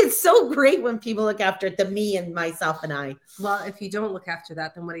I think it's so great when people look after the me and myself and I. Well, if you don't look after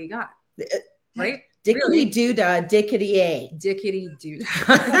that, then what do you got? Right? Dickety doodah, dickety a. Dickety doodah.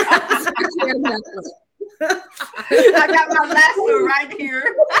 I got my lasso right here.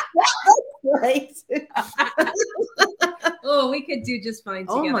 Right. We could do just fine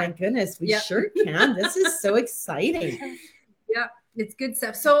together. Oh my goodness, we sure can. This is so exciting. Yeah, it's good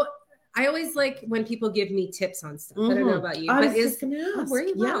stuff. So I always like when people give me tips on stuff. I don't know about you, but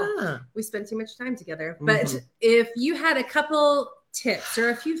we spend too much time together. But if you had a couple tips or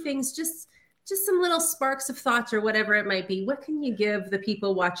a few things, just some little sparks of thoughts or whatever it might be, what can you give the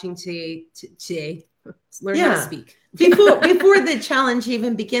people watching today? Learn how to speak before the challenge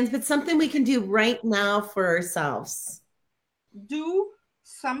even begins, but something we can do right now for ourselves. Do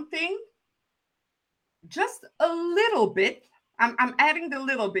something just a little bit. I'm adding the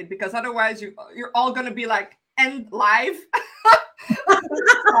little bit because otherwise you're all going to be like, end live.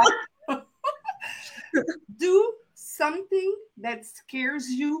 Do something that scares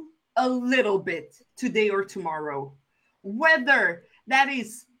you a little bit today or tomorrow. Whether that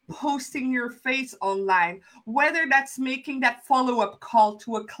is posting your face online, whether that's making that follow-up call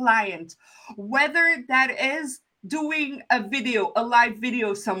to a client, whether that is doing a live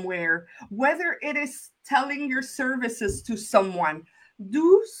video somewhere, whether it is telling your services to someone.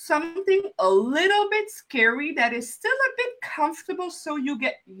 Do something a little bit scary that is still a bit comfortable so you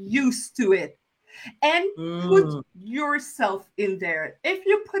get used to it. And put yourself in there. If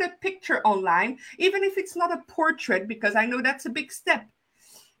you put a picture online, even if it's not a portrait, because I know that's a big step,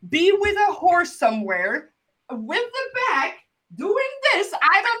 be with a horse somewhere, with the back, doing this,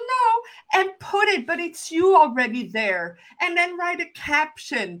 I don't know, and put it, but it's you already there. And then write a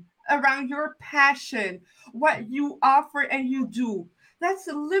caption around your passion, what you offer and you do. That's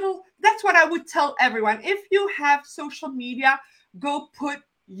what I would tell everyone. If you have social media, go put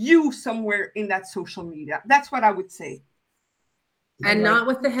you somewhere in that social media. That's what I would say. And not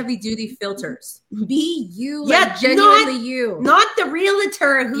with the heavy duty filters. Be you, like genuinely you. Not the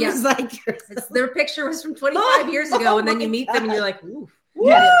realtor who's like their picture was from 25 years ago, and then you meet them and you're like, ooh,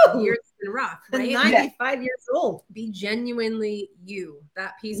 years been rough, right? 95 years old. Be genuinely you.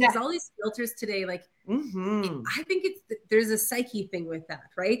 That piece. There's all these filters today, like I think there's a psyche thing with that,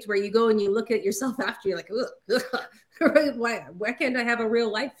 right? Where you go and you look at yourself after, you're like, ugh, why can't I have a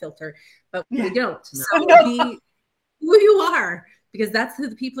real life filter? But we don't. So be who you are. Because that's who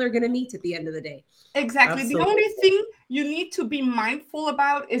the people are going to meet at the end of the day. Exactly. Absolutely. The only thing you need to be mindful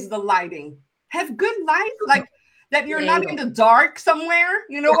about is the lighting. Have good light, like that you're not in the dark somewhere.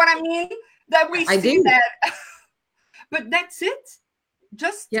 You know what I mean? That we see that. But that's it.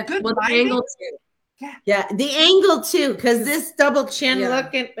 Just good lighting. Yeah, the angle too, because this double chin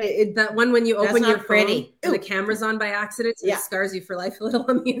looking, that one when you open your phone and the camera's on by accident, so it scars you for life a little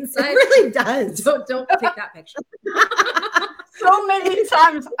on the inside. It really does. Don't take that picture. So many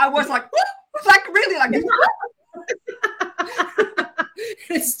times I was like really like this.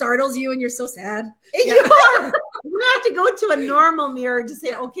 It startles you and you're so sad. You are. You have to go to a normal mirror to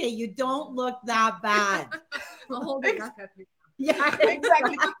say, okay, you don't look that bad. I'll hold it back up. Yeah,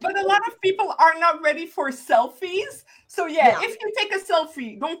 exactly. But a lot of people are not ready for selfies. So if you take a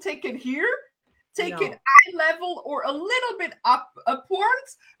selfie, don't take it here. Take it eye level or a little bit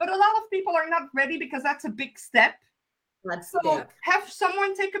upwards. But a lot of people are not ready because that's a big step. Have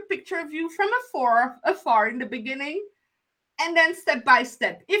someone take a picture of you from afar in the beginning, and then step by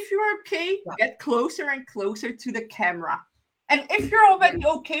step. If you're okay, get closer and closer to the camera. And if you're already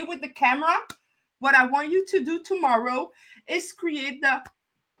okay with the camera, what I want you to do tomorrow is create the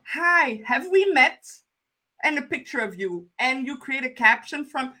 "Hi, have we met?" and a picture of you. And you create a caption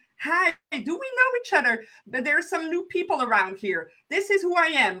from "Hi, do we know each other? But there are some new people around here. This is who I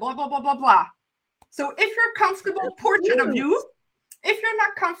am, blah, blah, blah, blah, blah." So if you're comfortable, portrait of you. If you're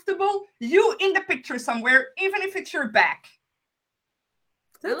not comfortable, you in the picture somewhere, even if it's your back.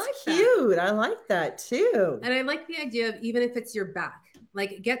 That's cute. I like that too. And I like the idea of even if it's your back,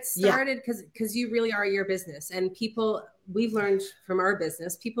 like get started because you really are your business. And people, we've learned from our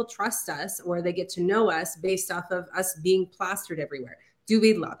business, people trust us or they get to know us based off of us being plastered everywhere. Do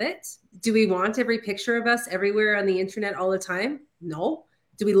we love it? Do we want every picture of us everywhere on the internet all the time? No.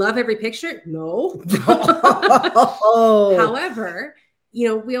 Do we love every picture? No. However, we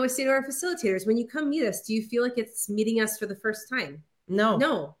always say to our facilitators, when you come meet us, do you feel like it's meeting us for the first time?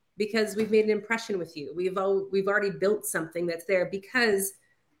 No, because we've made an impression with you. We've already built something that's there because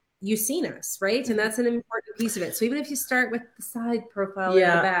you've seen us, right? And that's an important piece of it. So even if you start with the side profile in the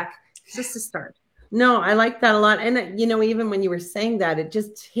back, it's just a start. No, I like that a lot. And even when you were saying that, it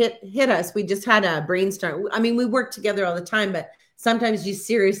just hit us. We just had a brainstorm. I mean, we work together all the time, but sometimes you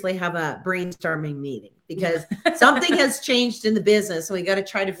seriously have a brainstorming meeting because something has changed in the business. And we got to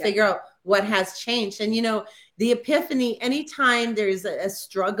try to figure out what has changed. And, the epiphany, anytime there's a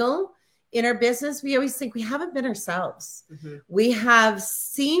struggle in our business, we always think we haven't been ourselves. Mm-hmm. We have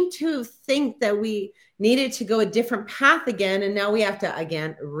seemed to think that we needed to go a different path again. And now we have to,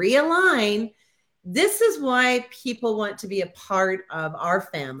 again, realign. This is why people want to be a part of our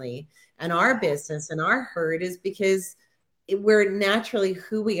family and our business and our herd, is because we're naturally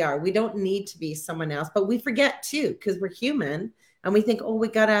who we are. We don't need to be someone else, but we forget too, because we're human and we think, we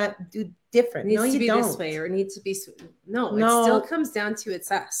got to do different. It needs to be this way or it needs to be. No, it still comes down to it's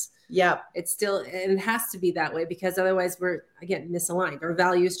us. Yeah. It's still, and it has to be that way because otherwise we're, again, misaligned. Our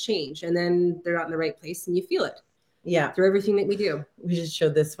values change and then they're not in the right place and you feel it. Yeah. Through everything that we do. We just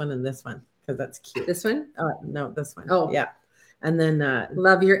showed this one and this one because that's cute. This one? No, this one. Oh, yeah. And then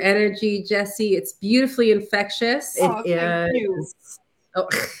love your energy, Jessie. It's beautifully infectious. Thank you. Oh,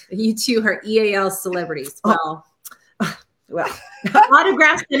 you two are EAL celebrities. Well,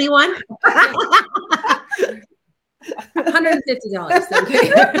 autographs, anyone? $150.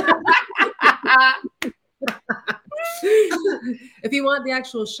 Okay. If you want the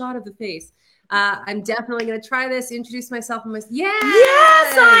actual shot of the face, I'm definitely going to try this. Introduce myself and yes,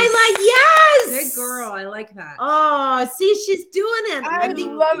 I like good girl. I like that. Oh, see, she's doing it. I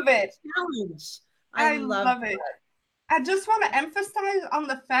love it. Challenge. I love it. I just want to emphasize on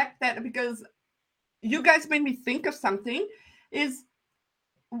the fact that because you guys made me think of something, is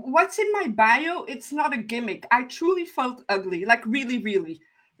what's in my bio. It's not a gimmick. I truly felt ugly, like really, really.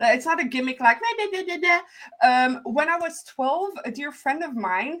 It's not a gimmick like when I was 12, a dear friend of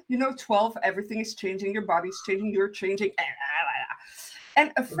mine, 12, everything is changing, your body's changing, you're changing.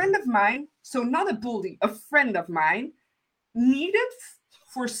 And a friend of mine, so not a bully, a friend of mine needed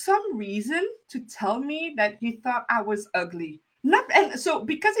for some reason to tell me that he thought I was ugly. So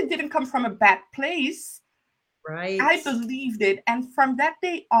because it didn't come from a bad place, right? I believed it. And from that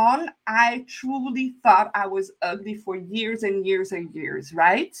day on, I truly thought I was ugly for years and years and years,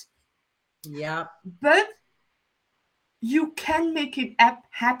 right? Yeah. But you can make it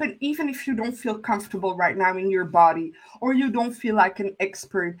happen even if you don't feel comfortable right now in your body or you don't feel like an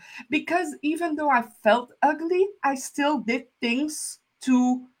expert. Because even though I felt ugly, I still did things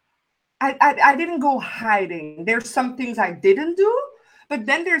I didn't go hiding. There's some things I didn't do, but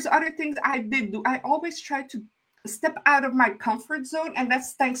then there's other things I did do. I always try to step out of my comfort zone, and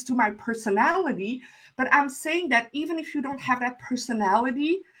that's thanks to my personality. But I'm saying that even if you don't have that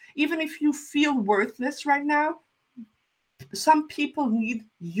personality, even if you feel worthless right now, some people need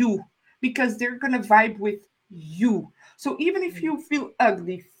you because they're going to vibe with you. So even if you feel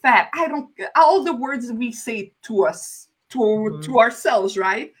ugly, fat, all the words we say to us, to ourselves,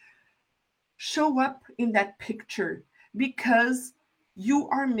 right? Show up in that picture, because you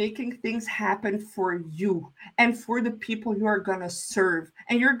are making things happen for you and for the people you are going to serve,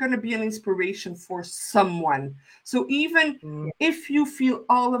 and you're going to be an inspiration for someone. So even if you feel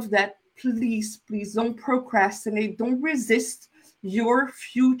all of that, please don't procrastinate, don't resist your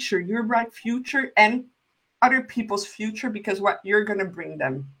future, your bright future, and other people's future, because what you're going to bring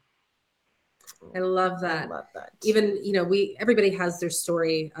them. I love that. I love that. Even, everybody has their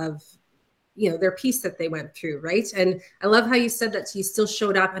story of, their piece that they went through, right? And I love how you said that you still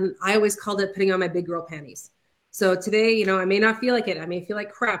showed up. And I always called it putting on my big girl panties. So today, I may not feel like it. I may feel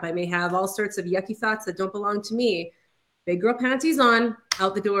like crap. I may have all sorts of yucky thoughts that don't belong to me. Big girl panties on,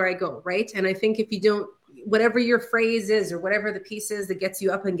 out the door I go, right? And I think if you don't, whatever your phrase is or whatever the piece is that gets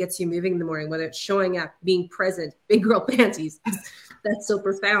you up and gets you moving in the morning, whether it's showing up, being present, big girl panties, that's so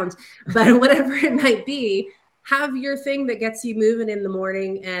profound. But whatever it might be, have your thing that gets you moving in the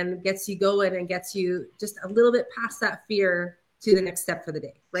morning and gets you going and gets you just a little bit past that fear to the next step for the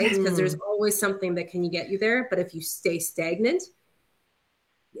day, right? Because there's always something that can get you there. But if you stay stagnant,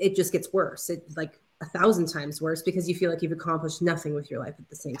 it just gets worse. It's like 1,000 times worse, because you feel like you've accomplished nothing with your life at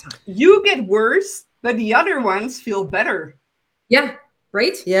the same time. You get worse, but the other ones feel better. Yeah,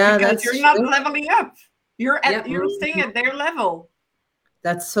 right? Yeah, because you're not leveling up. You're staying at their level.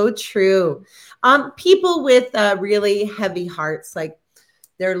 That's so true. People with really heavy hearts, like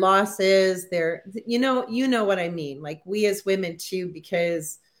their losses, you know what I mean? Like we as women too,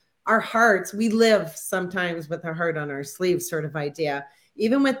 because our hearts, we live sometimes with a heart on our sleeve sort of idea,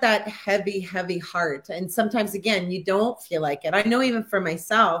 even with that heavy, heavy heart. And sometimes, again, you don't feel like it. I know even for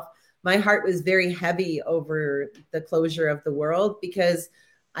myself, my heart was very heavy over the closure of the world, because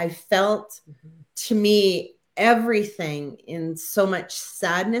I felt, to me, everything in so much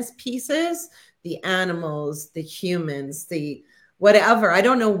sadness pieces, the animals, the humans, the whatever. I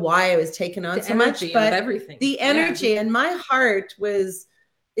don't know why I was taken on so much, but everything. The energy and my heart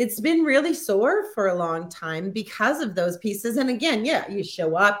it's been really sore for a long time because of those pieces. And again, yeah, you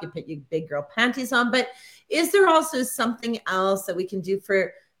show up, you put your big girl panties on, but is there also something else that we can do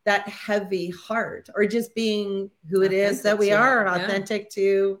for that heavy heart, or just being who it is that we are, authentic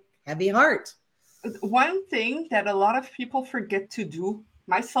to heavy heart? One thing that a lot of people forget to do,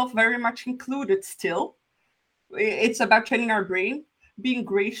 myself very much included still, it's about training our brain, being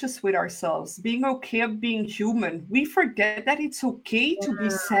gracious with ourselves, being okay of being human. We forget that it's okay to be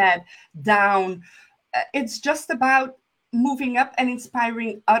sad, down. It's just about moving up and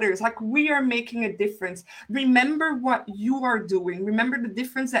inspiring others. Like, we are making a difference. Remember what you are doing. Remember the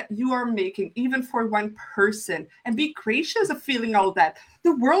difference that you are making, even for one person, and be gracious of feeling all that.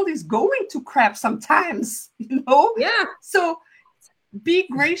 The world is going to crap sometimes, Yeah. So be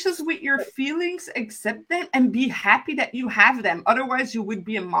gracious with your feelings, accept them, and be happy that you have them. Otherwise, you would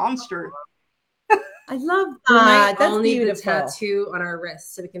be a monster. I love that. That's need beautiful. The tattoo on our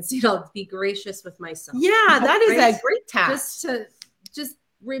wrist so we can see it all. Be gracious with myself. Yeah, that is a great task. Just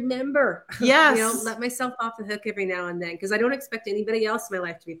remember. Yes. Let myself off the hook every now and then, because I don't expect anybody else in my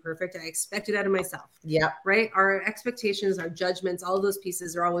life to be perfect. I expect it out of myself. Yeah. Right. Our expectations, our judgments, all of those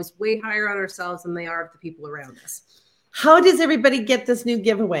pieces are always way higher on ourselves than they are of the people around us. How does everybody get this new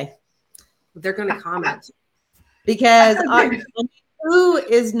giveaway? They're going to comment. Because who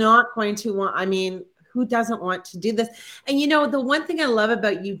is not going to want, who doesn't want to do this? And the one thing I love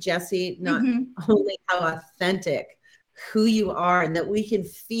about you, Jessie, not only how authentic who you are, and that we can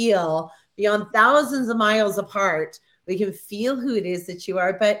feel beyond thousands of miles apart, we can feel who it is that you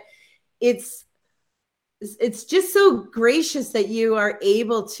are, but it's just so gracious that you are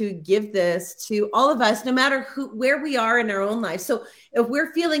able to give this to all of us, no matter where we are in our own life. So if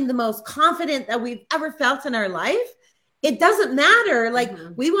we're feeling the most confident that we've ever felt in our life, it doesn't matter. Like,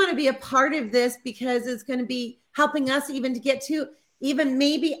 we want to be a part of this because it's going to be helping us even to get to even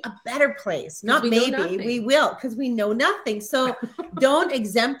maybe a better place. Not maybe, we will, because we know nothing. So don't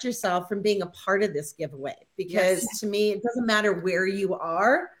exempt yourself from being a part of this giveaway, because to me, it doesn't matter where you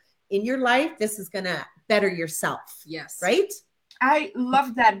are in your life. This is going to better yourself. Yes. Right? I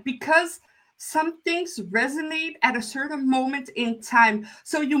love that, because some things resonate at a certain moment in time.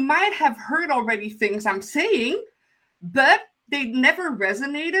 So you might have heard already things I'm saying, but they never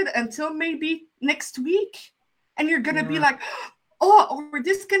resonated until maybe next week. And you're going to be like, oh, or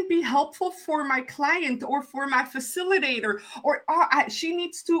this can be helpful for my client or for my facilitator, or she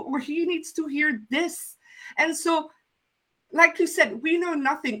needs to, or he needs to hear this. And so, like you said, we know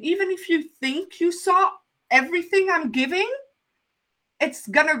nothing. Even if you think you saw everything I'm giving, it's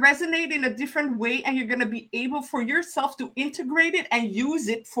going to resonate in a different way, and you're going to be able for yourself to integrate it and use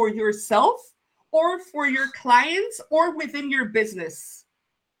it for yourself or for your clients or within your business.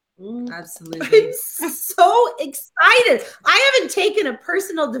 Absolutely. I'm so excited. I haven't taken a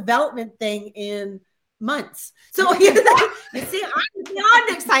personal development thing in months. So you see, I'm beyond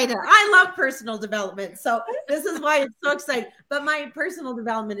excited. I love personal development. So this is why it's so exciting. But my personal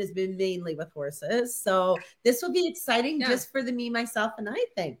development has been mainly with horses. So this will be exciting just for the me, myself, and I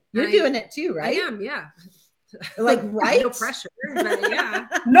thing. You're doing it too, right? I am, yeah. Like, right? No pressure, but yeah.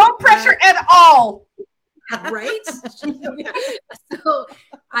 No pressure at all. Right? So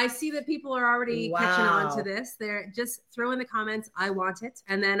I see that people are already catching on to this. They're just throw in the comments, I want it.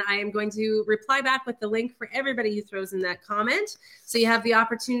 And then I am going to reply back with the link for everybody who throws in that comment. So you have the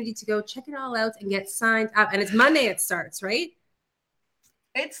opportunity to go check it all out and get signed up. And it's Monday it starts, right?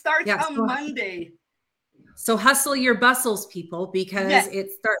 It starts on Monday. So hustle your bustles, people, because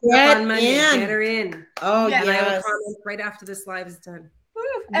it starts on Monday. Get her in. Oh, yeah. And I will comment right after this live is done.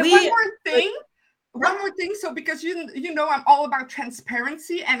 And one more thing. So because you know I'm all about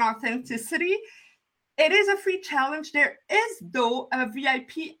transparency and authenticity. It is a free challenge. There is, though, a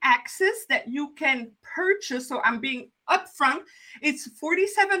VIP access that you can purchase. So I'm being upfront. It's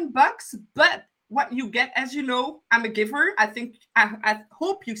 $47, but what you get, as you know, I'm a giver. I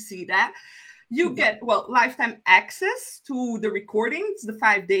hope you see that. You get, lifetime access to the recordings, the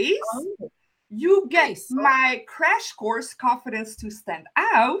 5 days. Oh. You get my crash course, Confidence to Stand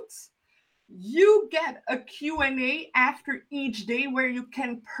Out. You get a Q&A after each day where you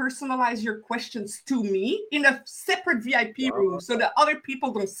can personalize your questions to me in a separate VIP room so that other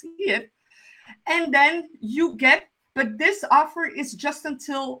people don't see it. And then you get, but this offer is just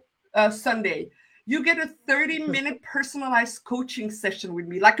until Sunday. You get a 30-minute personalized coaching session with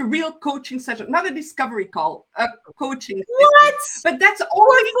me, like a real coaching session, not a discovery call, a coaching What? Session. But that's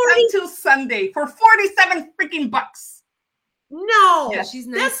only until Sunday for $47 No, she's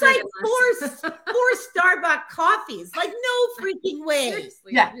nice. That's like four Starbucks coffees. Like, no freaking way.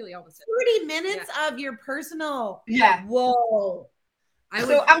 Seriously, really almost 30 minutes of your personal. Yeah. Whoa.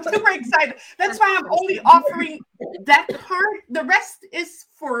 I'm super excited. That's why I'm only offering that part. The rest is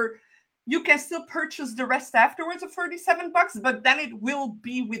for, you can still purchase the rest afterwards of $37, but then it will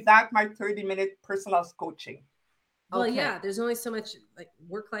be without my 30-minute personalized coaching. Well, yeah, there's only so much like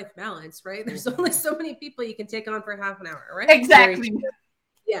work-life balance, right? There's only so many people you can take on for half an hour, right? Exactly.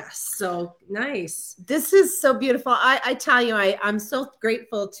 Yes. So nice. This is so beautiful. I tell you, I'm so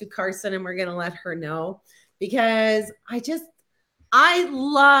grateful to Carson, and we're going to let her know, because I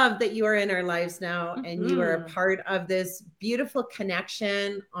love that you are in our lives now, and you are a part of this beautiful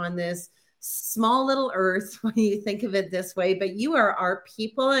connection on this small little earth when you think of it this way, but you are our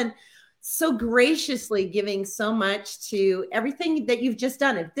people, and so graciously giving so much to everything that you've just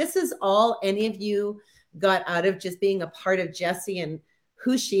done. If this is all any of you got out of just being a part of Jessie and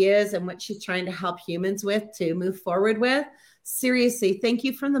who she is and what she's trying to help humans with to move forward with, seriously, thank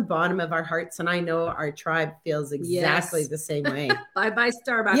you from the bottom of our hearts. And I know our tribe feels exactly the same way. Bye-bye,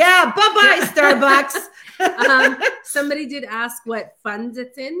 Starbucks. Yeah, bye-bye, Starbucks. Somebody did ask what funds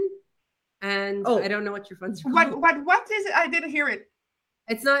it's in. And I don't know what your funds are called. What is it? I didn't hear it.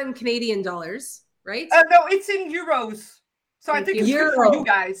 It's not in Canadian dollars, right? No, it's in euros. So I think it's good for you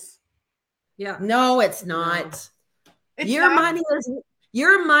guys. Yeah. No, it's not. Your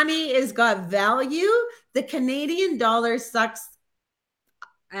money is got value. The Canadian dollar sucks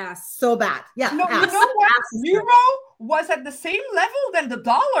ass so bad. Yeah. No, you know what? Euro was at the same level than the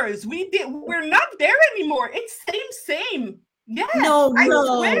dollars. We're not there anymore. It's same. Yes, I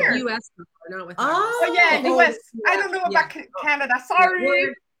swear. US not with US. I don't know about Canada.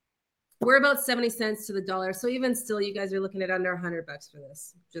 Sorry. We're about 70 cents to the dollar. So even still, you guys are looking at under $100 for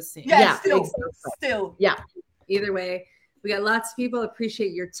this. Just saying. Yeah, still. Yeah. Either way, we got lots of people.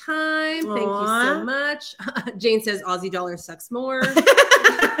 Appreciate your time. Thank you so much. Jane says Aussie dollar sucks more.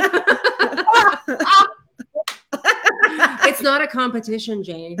 It's not a competition,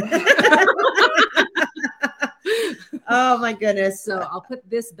 Jane. Oh my goodness. So I'll put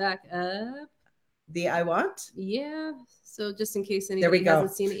this back up. The I want? Yeah. So just in case anybody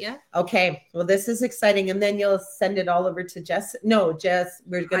hasn't seen it yet. Okay. Well, this is exciting. And then you'll send it all over to Jess. No, Jess,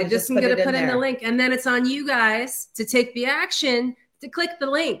 we're going to just put in the link. And then it's on you guys to take the action to click the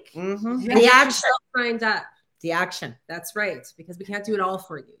link. Mm-hmm. The action. Signed up. The action. That's right. Because we can't do it all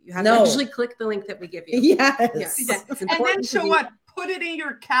for you. You have to actually click the link that we give you. Yes. And then show what? Put it in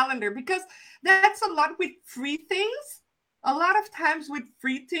your calendar, because that's a lot with free things. A lot of times with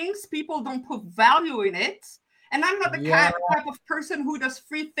free things, people don't put value in it. And I'm not the type of person who does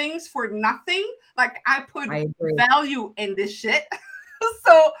free things for nothing. Like I put value in this shit.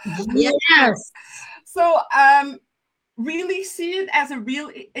 So Yes. so really see it as a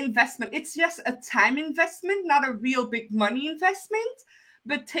real investment. It's just a time investment, not a real big money investment,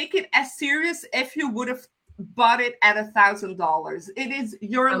 but take it as serious if you would have bought it at $1,000. It is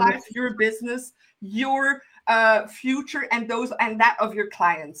your life, your business, your future, and that of your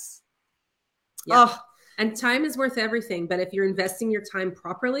clients. Yeah. Oh, and time is worth everything. But if you're investing your time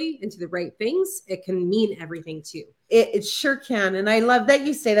properly into the right things, it can mean everything too. It sure can. And I love that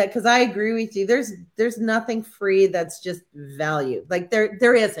you say that, because I agree with you. There's nothing free that's just value. Like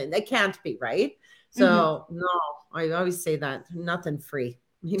there isn't. It can't be, right? So no, I always say that. Nothing free.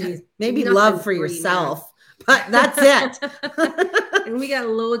 Maybe love for yourself, but that's it. And we got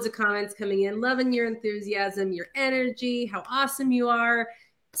loads of comments coming in. Loving your enthusiasm, your energy, how awesome you are.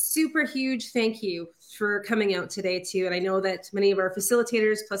 Super huge thank you for coming out today too. And I know that many of our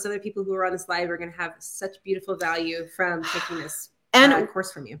facilitators plus other people who are on this live are going to have such beautiful value from taking this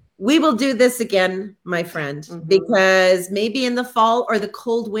course from you. We will do this again, my friend, because maybe in the fall or the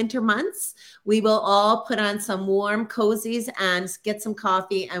cold winter months, we will all put on some warm cozies and get some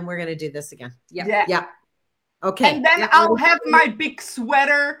coffee, and we're going to do this again. Yeah. Okay. And then I'll have my big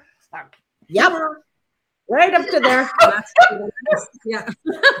sweater. Yep. Right up to there. Yeah.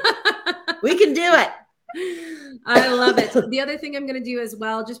 We can do it. I love it. The other thing I'm going to do as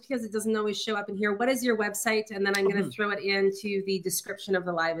well, just because it doesn't always show up in here, what is your website? And then I'm going to throw it into the description of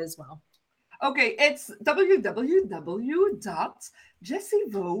the live as well. Okay, it's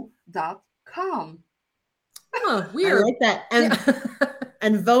www.jessievo.com. Oh, weird. I like that. And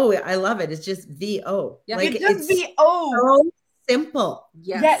and Vo, I love it. It's just VO. Yeah. Like, it's just VO. So simple.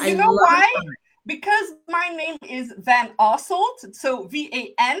 Yes. Yeah, you know why? It. Because my name is Van Osselt, so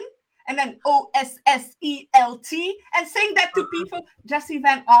VAN, and then OSSELT, and saying that to people, Jessie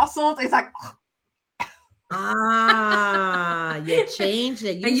Van Osselt, is like, you changed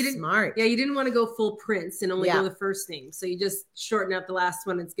it. You're smart. Yeah, you didn't want to go full Prince and only go the first name, so you just shorten up the last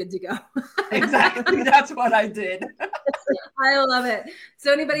one. It's good to go. Exactly, that's what I did. I love it.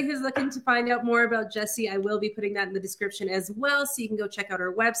 So anybody who's looking to find out more about Jessie, I will be putting that in the description as well, so you can go check out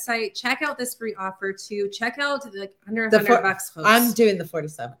her website, check out this free offer too, check out like under $100 hosts. I'm doing the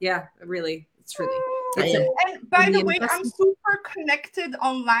 47. Yeah, really, it's really. And by the way, I'm super connected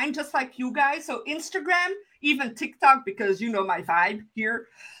online, just like you guys. So Instagram, even TikTok, because you know my vibe here.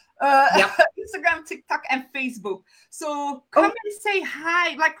 Instagram, TikTok, and Facebook. So come and say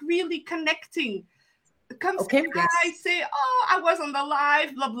hi, like really connecting. Come say hi, say, oh, I was on the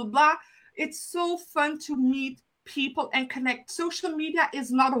live, blah, blah, blah. It's so fun to meet people and connect. Social media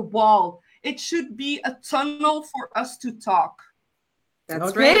is not a wall. It should be a tunnel for us to talk.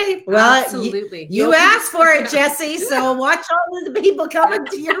 That's right. Well, absolutely. You asked for it, Jessie. So watch all of the people coming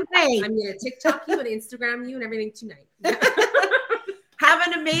to your way. I'm going to TikTok you and Instagram you and everything tonight. Have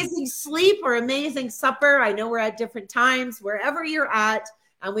an amazing sleep or amazing supper. I know we're at different times, wherever you're at,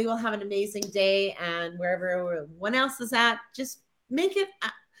 and we will have an amazing day. And wherever everyone else is at, just make it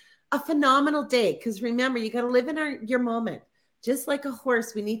a phenomenal day. Because remember, you got to live in your moment. Just like a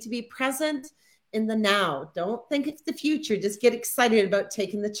horse, we need to be present in the now. Don't think it's the future. Just get excited about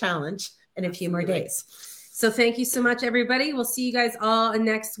taking the challenge in a few more days. So thank you so much, everybody. We'll see you guys all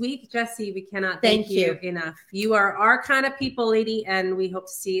next week. Jessie, we cannot thank you enough. You are our kind of people, lady, and we hope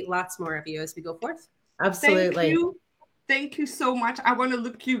to see lots more of you as we go forth. Absolutely. Thank you so much. I want to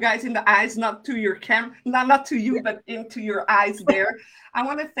look you guys in the eyes, not to your camera, not to you, but into your eyes there. I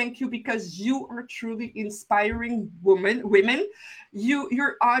want to thank you because you are truly inspiring women.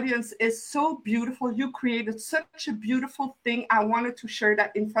 Your audience is so beautiful. You created such a beautiful thing. I wanted to share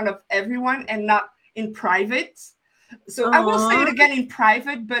that in front of everyone and not in private. So I will say it again in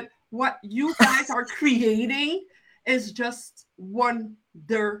private, but what you guys are creating is just wonderful.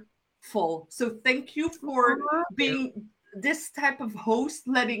 So thank you for being this type of host,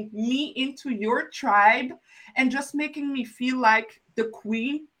 letting me into your tribe and just making me feel like the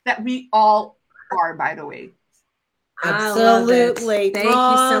queen that we all are, by the way. Absolutely. Thank you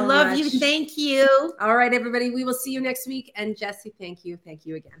so much. Love you. Thank you. All right, everybody. We will see you next week. And Jessie, thank you. Thank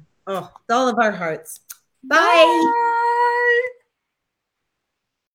you again. Oh, with all of our hearts. Bye.